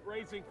muddy,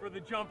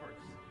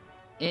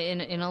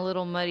 in a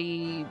little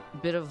muddy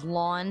bit of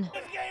lawn.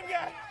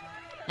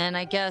 And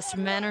I guess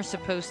men are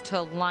supposed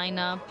to line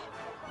up,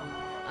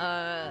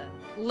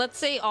 let's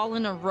say all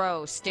in a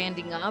row,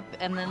 standing up,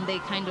 and then they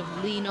kind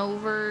of lean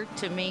over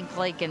to make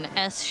like an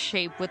S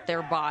shape with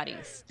their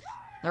bodies.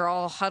 They're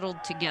all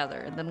huddled together.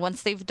 And then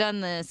once they've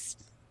done this,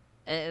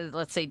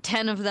 let's say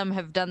 10 of them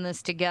have done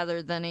this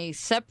together, then a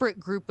separate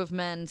group of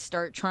men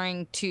start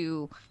trying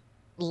to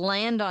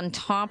land on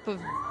top of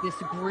this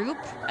group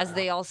as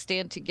they all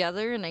stand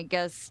together. And I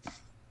guess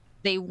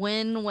they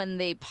win when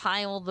they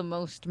pile the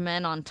most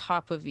men on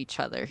top of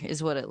each other,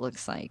 is what it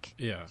looks like.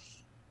 Yeah.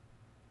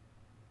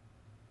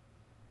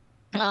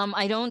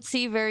 I don't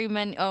see very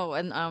many. Oh,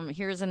 and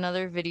here's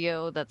another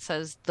video that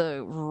says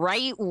the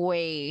right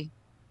way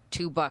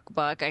to buck.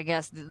 I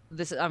guess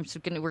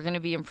we're gonna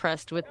be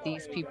impressed with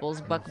these people's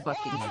bucking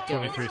skills.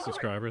 23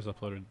 subscribers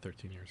uploaded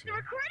 13 years ago.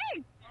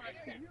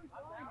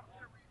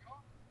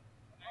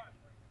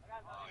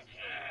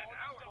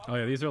 Oh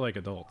yeah, these are like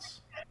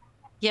adults.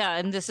 Yeah,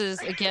 and this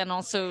is again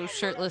also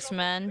shirtless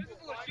men.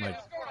 Like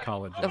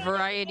college. A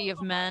variety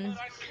of men.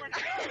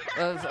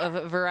 of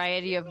a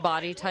variety of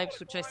body types,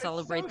 which I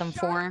celebrate them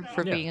for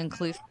Yeah. being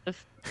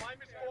inclusive.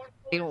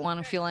 They don't want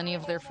to feel any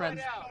of their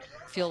friends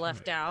feel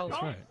left out.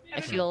 That's right.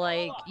 I feel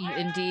like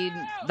indeed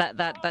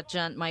that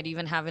gent might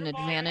even have an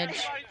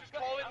advantage.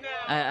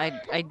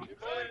 I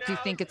do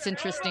think it's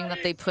interesting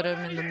that they put him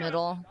in the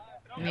middle.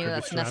 Maybe Could be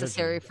that's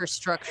necessary strategy. for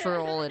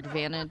structural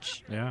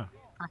advantage. Yeah.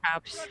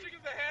 Perhaps.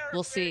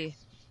 We'll see.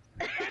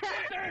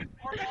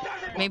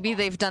 Maybe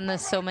they've done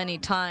this so many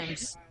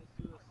times,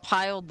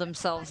 piled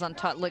themselves on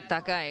top. Look,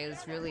 that guy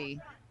is really,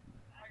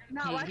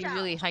 he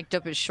really hiked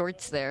up his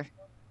shorts there.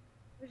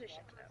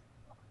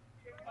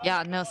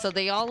 Yeah, no, so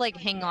they all like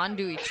hang on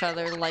to each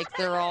other like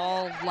they're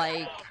all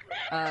like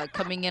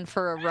coming in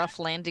for a rough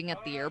landing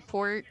at the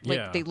airport. Like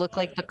Yeah. they look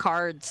like the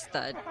cards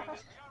that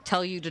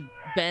tell you to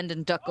bend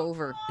and duck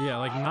over. Yeah,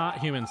 like not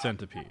human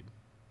centipede.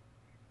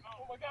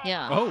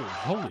 Yeah. Oh,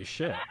 holy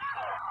shit.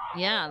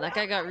 Yeah, that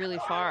guy got really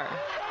far.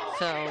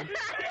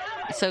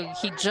 So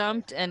he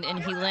jumped and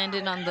he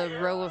landed on the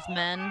row of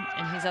men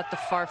and he's at the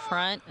far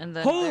front and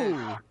then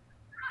Oh!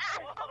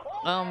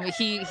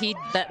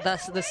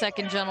 that's the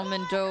second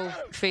gentleman dove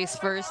face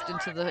first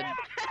into the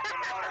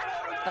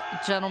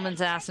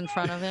gentleman's ass in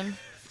front of him.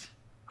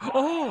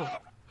 Oh!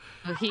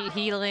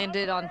 He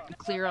landed on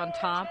clear on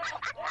top.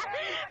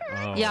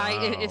 Oh, Yeah,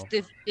 wow.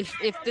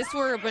 if this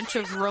were a bunch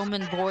of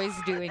Roman boys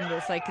doing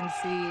this, I can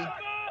see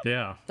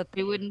Yeah. that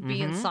they wouldn't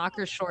be in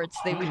soccer shorts.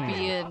 They would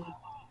be in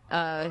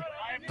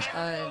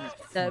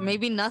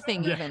maybe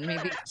nothing Yeah. even,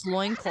 maybe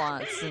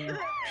loincloths, and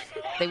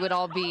they would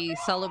all be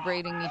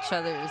celebrating each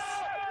other's.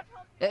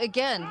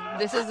 Again,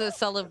 this is a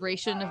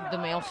celebration of the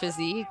male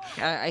physique.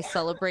 I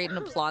celebrate and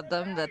applaud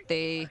them that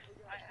they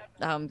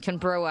can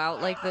bro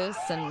out like this.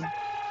 And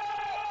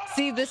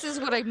see, this is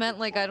what I meant.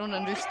 Like, I don't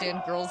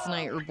understand girls'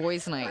 night or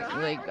boys' night.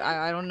 Like,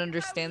 I don't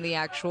understand the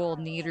actual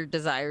need or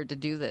desire to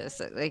do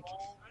this. Like,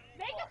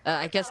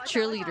 I guess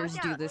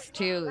cheerleaders do this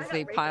too, is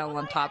they pile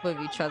on top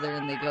of each other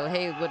and they go,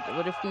 hey,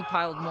 what if we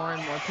piled more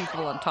and more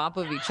people on top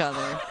of each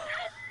other?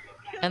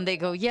 And they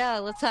go, yeah,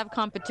 let's have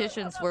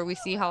competitions where we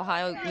see how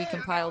high we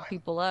can pile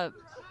people up.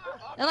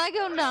 And I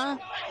go, nah.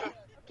 I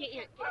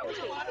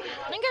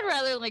think I'd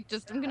rather, like,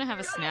 I'm going to have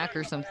a snack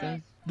or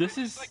something. This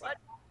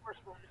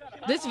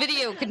This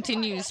video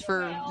continues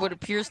for what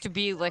appears to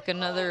be, like,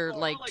 another,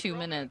 like, 2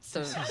 minutes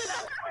of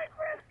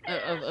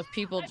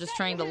people just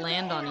trying to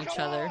land on each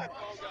other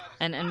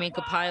and make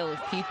a pile of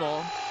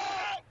people.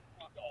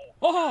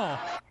 Oh!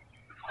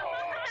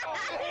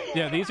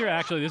 Yeah, this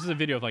is a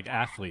video of like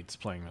athletes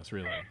playing this,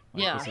 really. Like,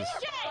 Yeah.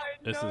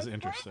 This is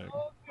interesting.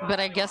 But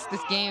I guess this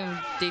game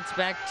dates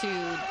back to...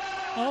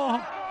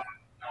 Oh!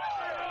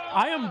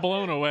 I am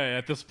blown away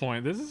at this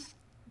point. This is...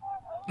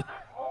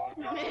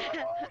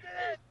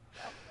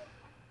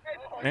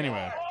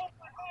 Anyway.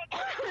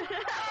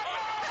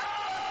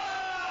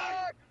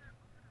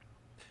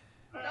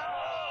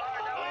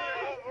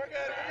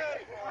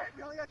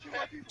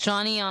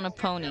 Johnny on a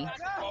pony.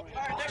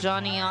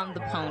 Johnny on the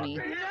pony.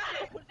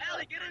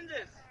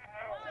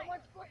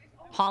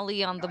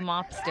 Holly on the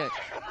mop stick.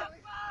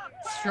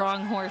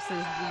 Strong horses,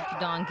 weak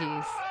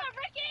donkeys.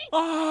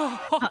 Oh!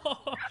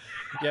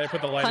 Yeah, I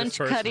put the lightest Hunch,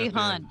 person cutty, at the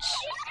end. hunch.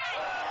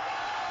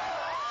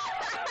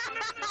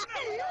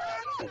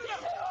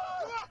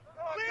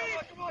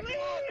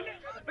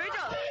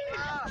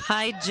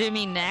 Hi,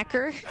 Jimmy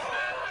Knacker.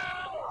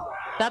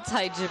 That's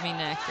Hi, Jimmy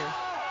Knacker.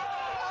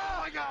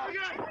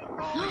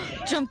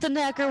 Jump the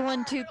Knacker,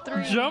 1, 2,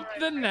 3. Jump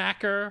the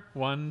Knacker.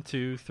 1,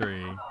 2,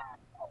 3.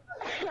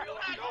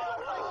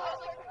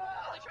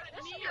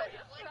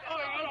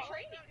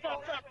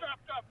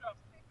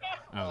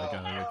 Oh, they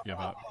gotta give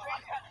up.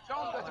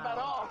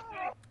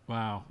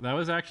 Wow, that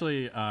was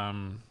actually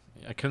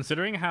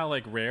considering how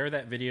like rare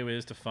that video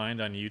is to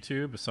find on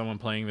YouTube, someone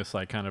playing this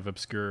like kind of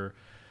obscure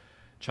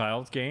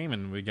child's game,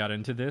 and we got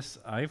into this.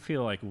 I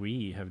feel like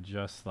we have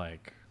just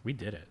like we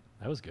did it.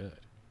 That was good.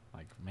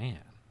 Like, man,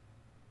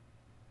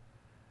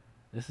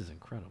 this is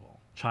incredible.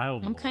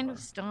 Child. I'm kind lore. of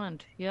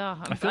stunned. Yeah,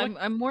 I feel like-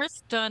 I'm more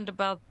stunned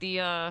about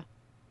the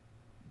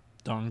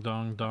Dong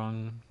dong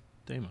dong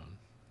Damon.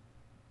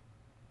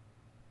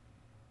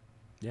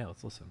 Yeah,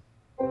 let's listen.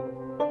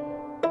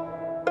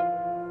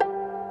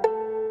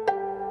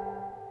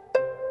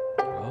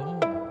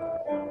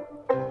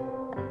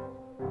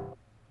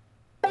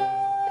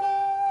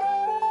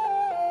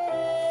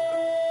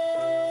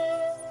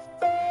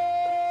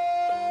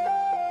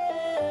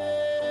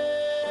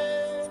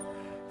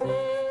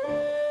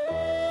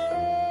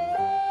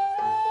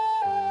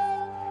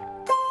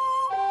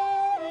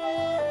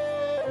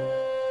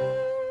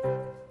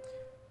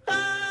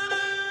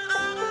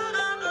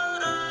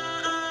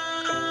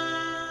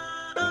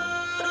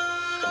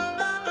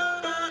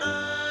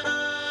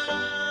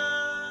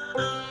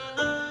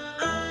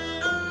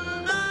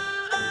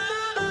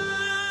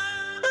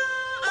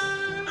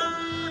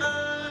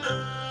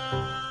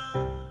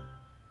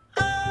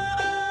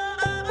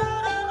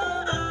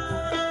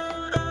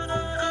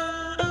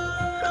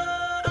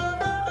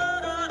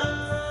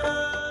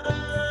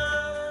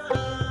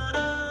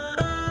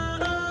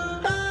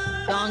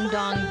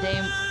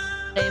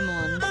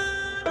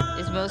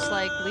 most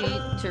likely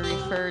to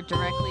refer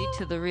directly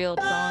to the real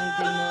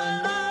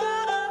Dongdaemun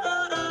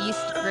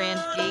East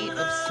Grand Gate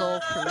of Seoul,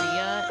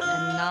 Korea,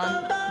 and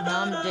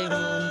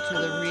Namdaemun to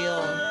the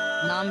real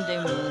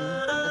Namdaemun,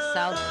 the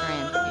South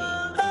Grand Gate.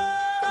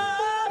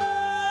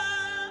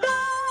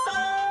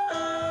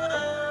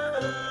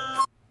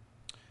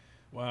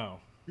 Wow.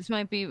 This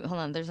might be, hold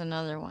on, there's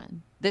another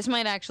one. This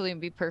might actually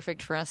be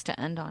perfect for us to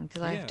end on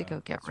because I have to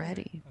go get that's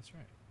ready. Right. That's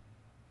right.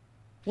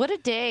 What a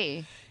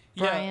day,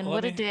 Brian.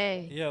 What a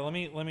day. Yeah, let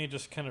me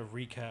just kind of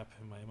recap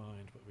in my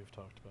mind what we've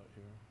talked about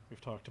here.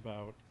 We've talked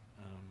about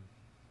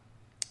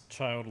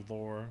child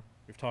lore.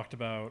 We've talked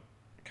about,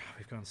 God,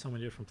 we've gone so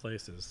many different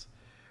places.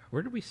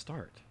 Where did we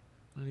start?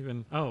 Not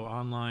even,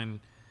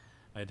 online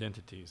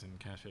identities and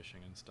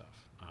catfishing and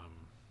stuff.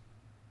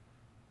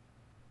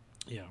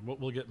 Yeah,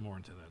 we'll get more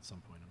into that at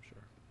some point, I'm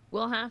sure.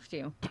 We'll have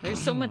to.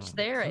 There's so much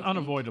there. It's an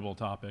unavoidable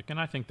topic, and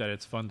I think that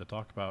it's fun to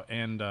talk about.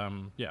 And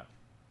yeah,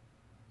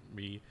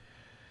 we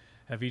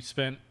have each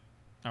spent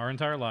our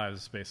entire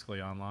lives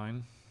basically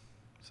online,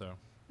 so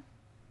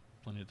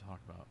plenty to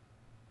talk about.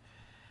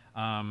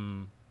 I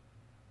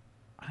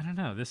don't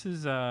know. This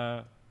is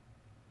yeah,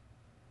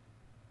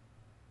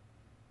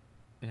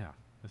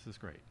 this is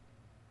great.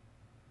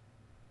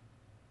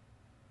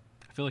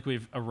 I feel like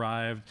we've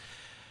arrived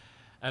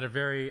at a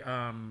very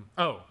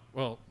well,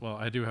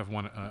 I do have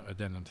one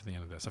addendum to the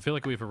end of this. I feel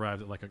like we've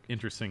arrived at like an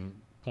interesting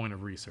point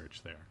of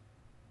research there.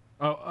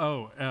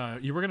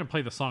 You were going to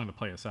play the song to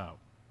play us out.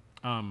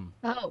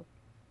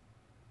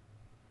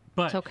 But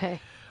it's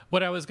okay.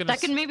 What I was going to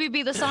that can maybe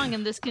be the song,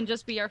 and this can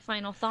just be our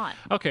final thought.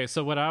 Okay,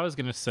 so what I was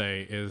going to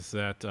say is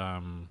that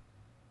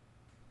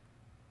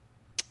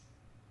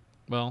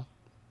well,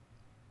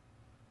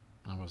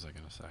 what was I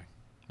going to say?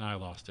 Now I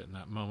lost it in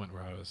that moment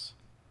where I was.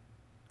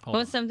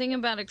 Well, something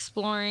about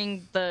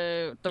exploring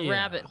the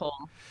rabbit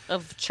hole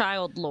of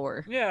child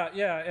lore.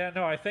 Yeah.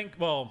 No, I think,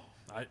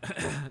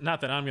 not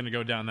that I'm going to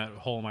go down that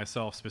hole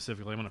myself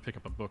specifically. I'm going to pick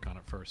up a book on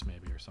it first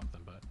maybe or something.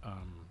 But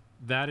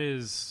that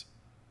is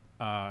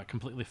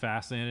completely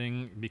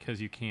fascinating because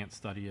you can't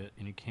study it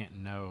and you can't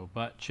know.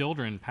 But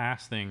children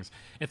pass things.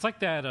 It's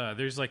like that,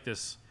 there's like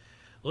this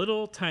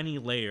little tiny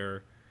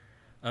layer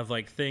of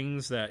like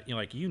things that,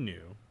 like you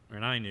knew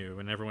and I knew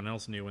and everyone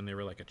else knew when they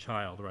were like a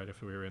child, right?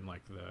 If we were in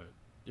like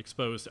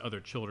exposed to other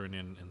children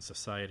in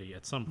society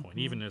at some point,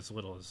 even as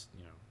little as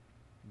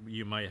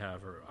you might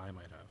have or I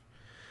might have,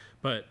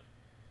 but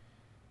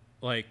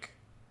like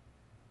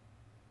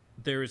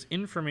there's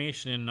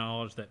information and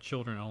knowledge that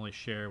children only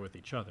share with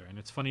each other. And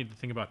it's funny to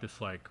think about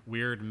this like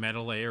weird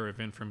meta layer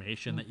of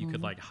information that you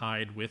could like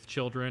hide with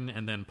children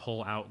and then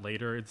pull out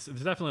later. It's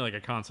definitely like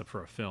a concept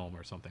for a film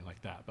or something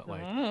like that, but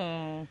like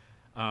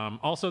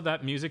also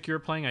that music you were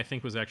playing I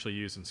think was actually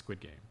used in Squid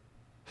Game.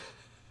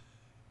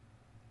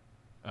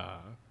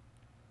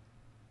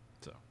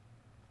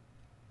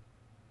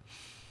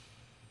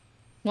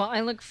 Well,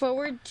 I look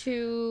forward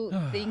to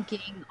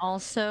thinking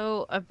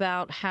also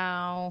about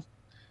how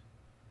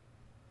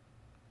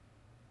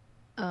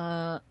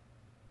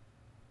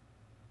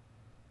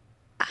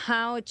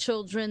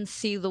children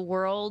see the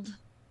world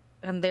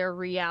and their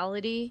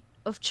reality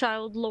of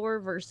child lore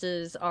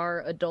versus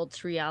our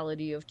adults'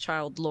 reality of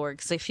child lore,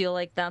 because I feel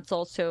like that's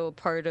also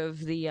part of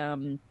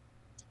the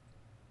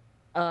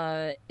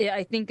I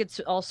think it's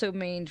also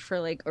made for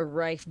like a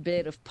rife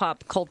bit of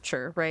pop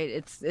culture, right?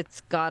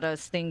 It's got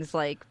us things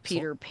like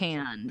Peter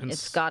Pan.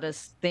 It's got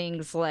us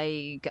things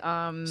like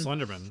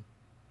Slenderman.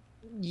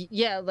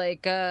 Yeah,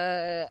 like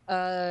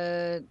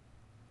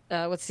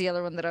what's the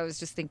other one that I was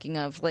just thinking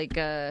of? Like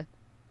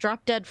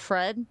Drop Dead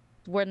Fred.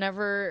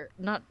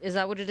 Is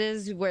that what it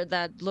is? Where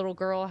that little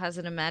girl has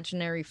an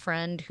imaginary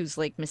friend who's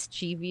like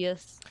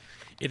mischievous.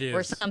 It is,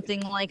 or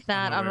something like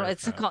that. I don't know.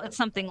 It's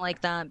something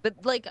like that.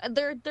 But like,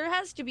 there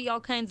has to be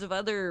all kinds of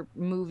other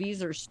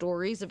movies or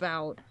stories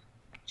about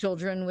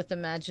children with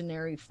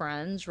imaginary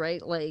friends,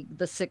 right? Like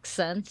The Sixth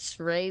Sense,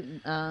 right?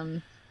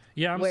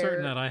 Yeah, I'm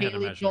certain that I have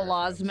imaginary Joel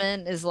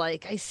Osment is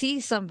like, I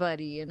see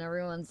somebody, and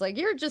everyone's like,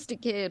 you're just a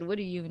kid. What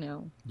do you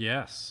know?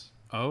 Yes.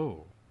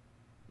 Oh,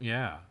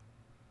 yeah.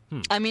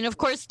 I mean, of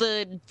course,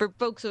 for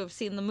folks who have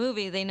seen the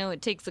movie, they know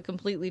it takes a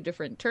completely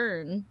different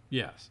turn.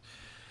 Yes.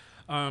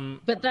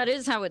 But that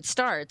is how it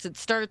starts. It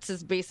starts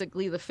as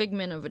basically the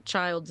figment of a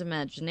child's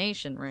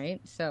imagination, right?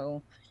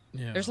 So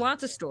there's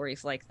lots of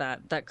stories like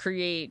that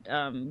create,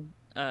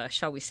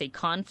 shall we say,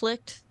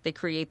 conflict. They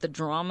create the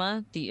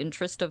drama, the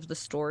interest of the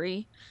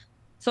story.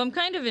 So I'm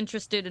kind of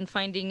interested in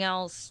finding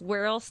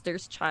where else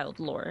there's child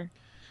lore.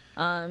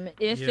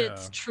 If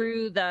it's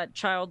true that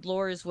child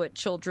lore is what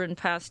children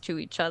pass to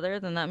each other,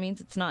 then that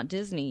means it's not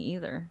Disney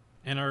either.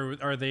 And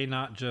are they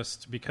not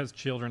just, because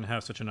children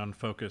have such an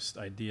unfocused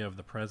idea of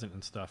the present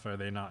and stuff, are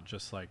they not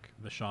just like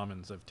the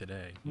shamans of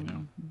today,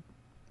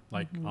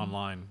 like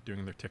online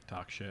doing their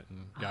TikTok shit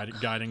and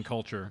guiding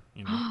culture,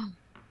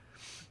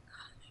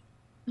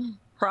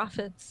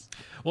 Prophets.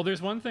 Well,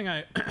 there's one thing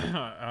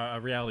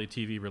reality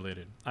TV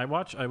related. I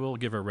will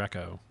give a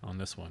reco on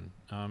this one.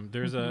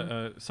 There's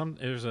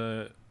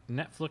a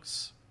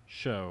Netflix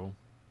show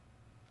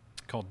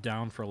called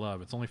Down for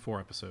Love. It's only 4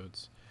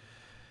 episodes.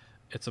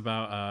 It's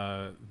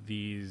about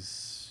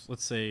these,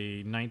 let's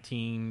say,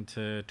 19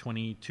 to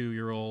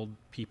 22-year-old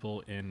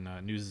people in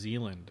New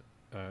Zealand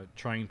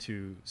trying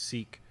to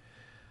seek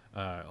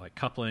like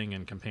coupling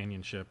and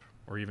companionship,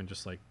 or even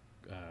just like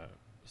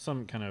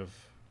some kind of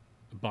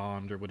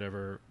bond or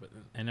whatever.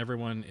 And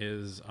everyone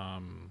has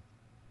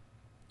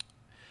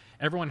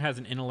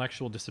an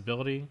intellectual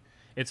disability.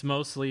 It's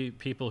mostly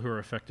people who are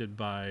affected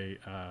by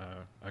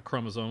a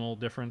chromosomal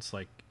difference,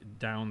 like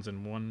Downs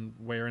in one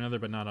way or another,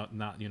 but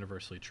not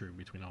universally true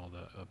between all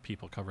the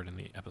people covered in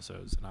the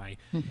episodes. And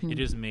it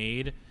is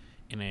made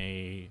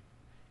in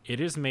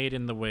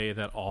the way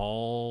that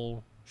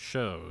all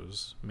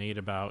shows made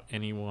about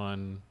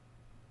anyone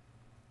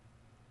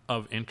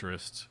of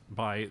interest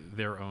by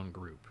their own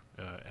group.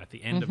 At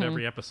the end of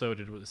every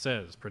episode, it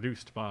says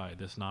produced by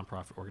this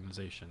nonprofit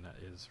organization that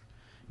is,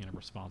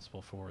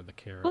 responsible for the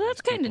care. Well, of that's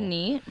kind of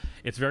neat.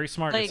 It's very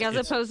smart. Like, as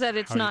opposed that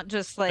it's not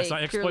just like it's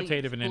not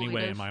exploitative in any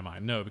way in exploitive. my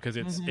mind. No, because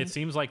it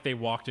seems like they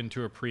walked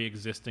into a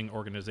pre-existing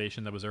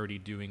organization that was already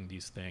doing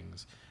these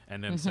things,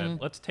 and then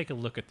said, "Let's take a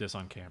look at this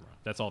on camera."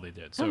 That's all they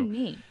did. So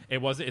neat.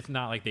 It's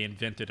not like they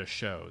invented a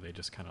show. They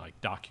just kind of like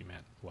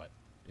document what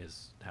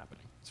is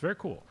happening. It's very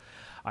cool.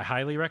 I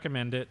highly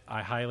recommend it.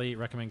 I highly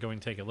recommend going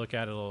take a look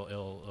at it.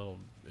 It'll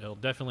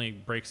definitely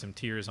break some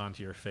tears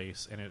onto your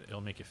face, and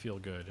it'll make you feel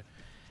good.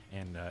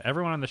 And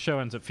everyone on the show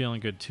ends up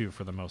feeling good too,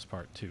 for the most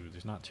part too.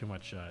 There's not too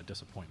much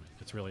disappointment.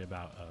 It's really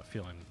about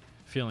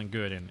feeling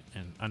good and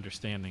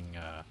understanding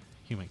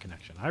human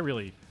connection. I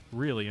really,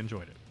 really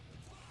enjoyed it.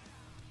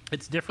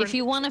 It's different. If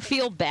you want to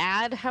feel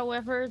bad,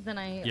 however, then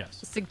I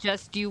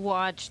suggest you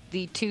watch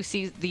the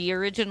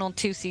original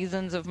 2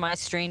 seasons of My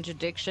Strange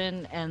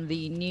Addiction and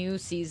the new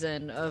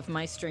season of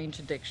My Strange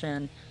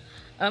Addiction.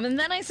 And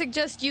then I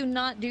suggest you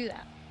not do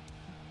that.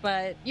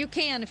 But you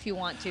can if you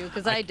want to,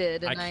 because I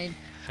did, and I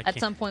at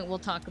some point we'll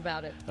talk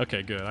about it.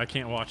 Okay, good. I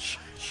can't watch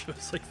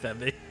shows like that.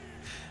 It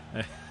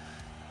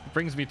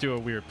brings me to a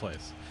weird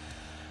place.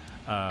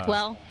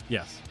 Well,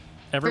 yes.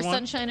 For Everyone,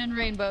 sunshine and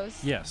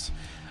rainbows. yes.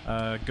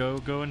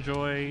 Go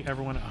enjoy,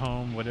 everyone at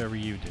home, whatever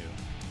you do.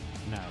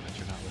 Now that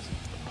you're not listening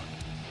to the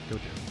podcast, go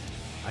do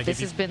it. This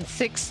has been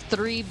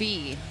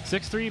 6-3B.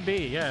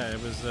 6-3B, yeah, it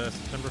was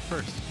September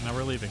 1st. Now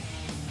we're leaving.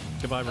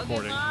 Goodbye,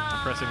 recording.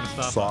 I'm pressing the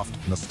stop Soft,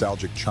 button.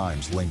 nostalgic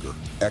chimes linger,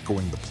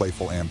 echoing the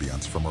playful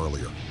ambience from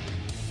earlier.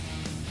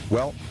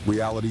 Well,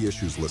 Reality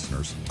Issues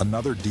listeners,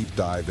 another deep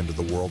dive into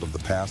the world of the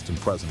past and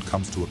present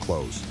comes to a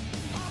close.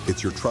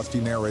 It's your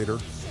trusty narrator,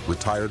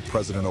 retired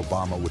President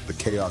Obama with the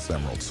Chaos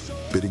Emeralds,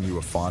 bidding you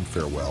a fond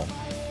farewell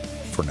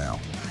for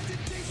now.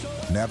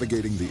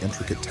 Navigating the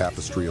intricate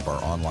tapestry of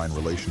our online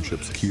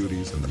relationships,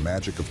 cuties, and the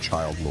magic of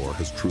child lore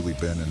has truly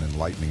been an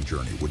enlightening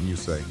journey, wouldn't you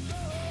say?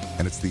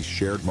 And it's these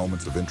shared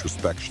moments of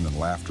introspection and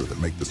laughter that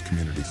make this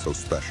community so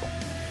special.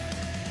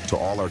 To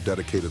all our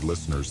dedicated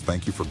listeners,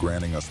 thank you for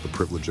granting us the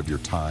privilege of your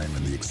time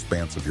and the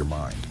expanse of your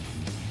mind.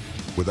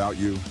 Without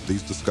you,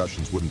 these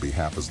discussions wouldn't be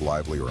half as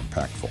lively or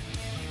impactful.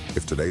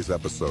 If today's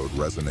episode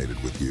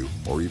resonated with you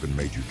or even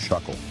made you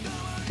chuckle,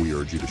 we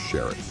urge you to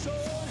share it.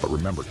 But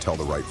remember, tell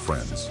the right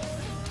friends,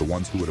 the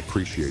ones who would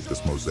appreciate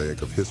this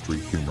mosaic of history,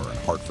 humor, and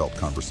heartfelt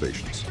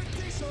conversations.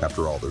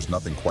 After all, there's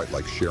nothing quite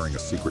like sharing a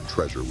secret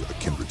treasure with a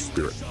kindred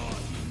spirit.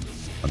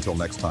 Until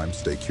next time,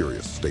 stay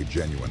curious, stay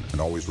genuine,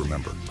 and always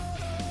remember,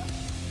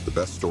 the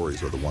best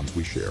stories are the ones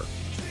we share.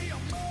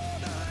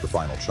 The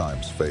final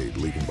chimes fade,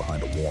 leaving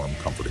behind a warm,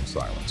 comforting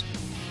silence.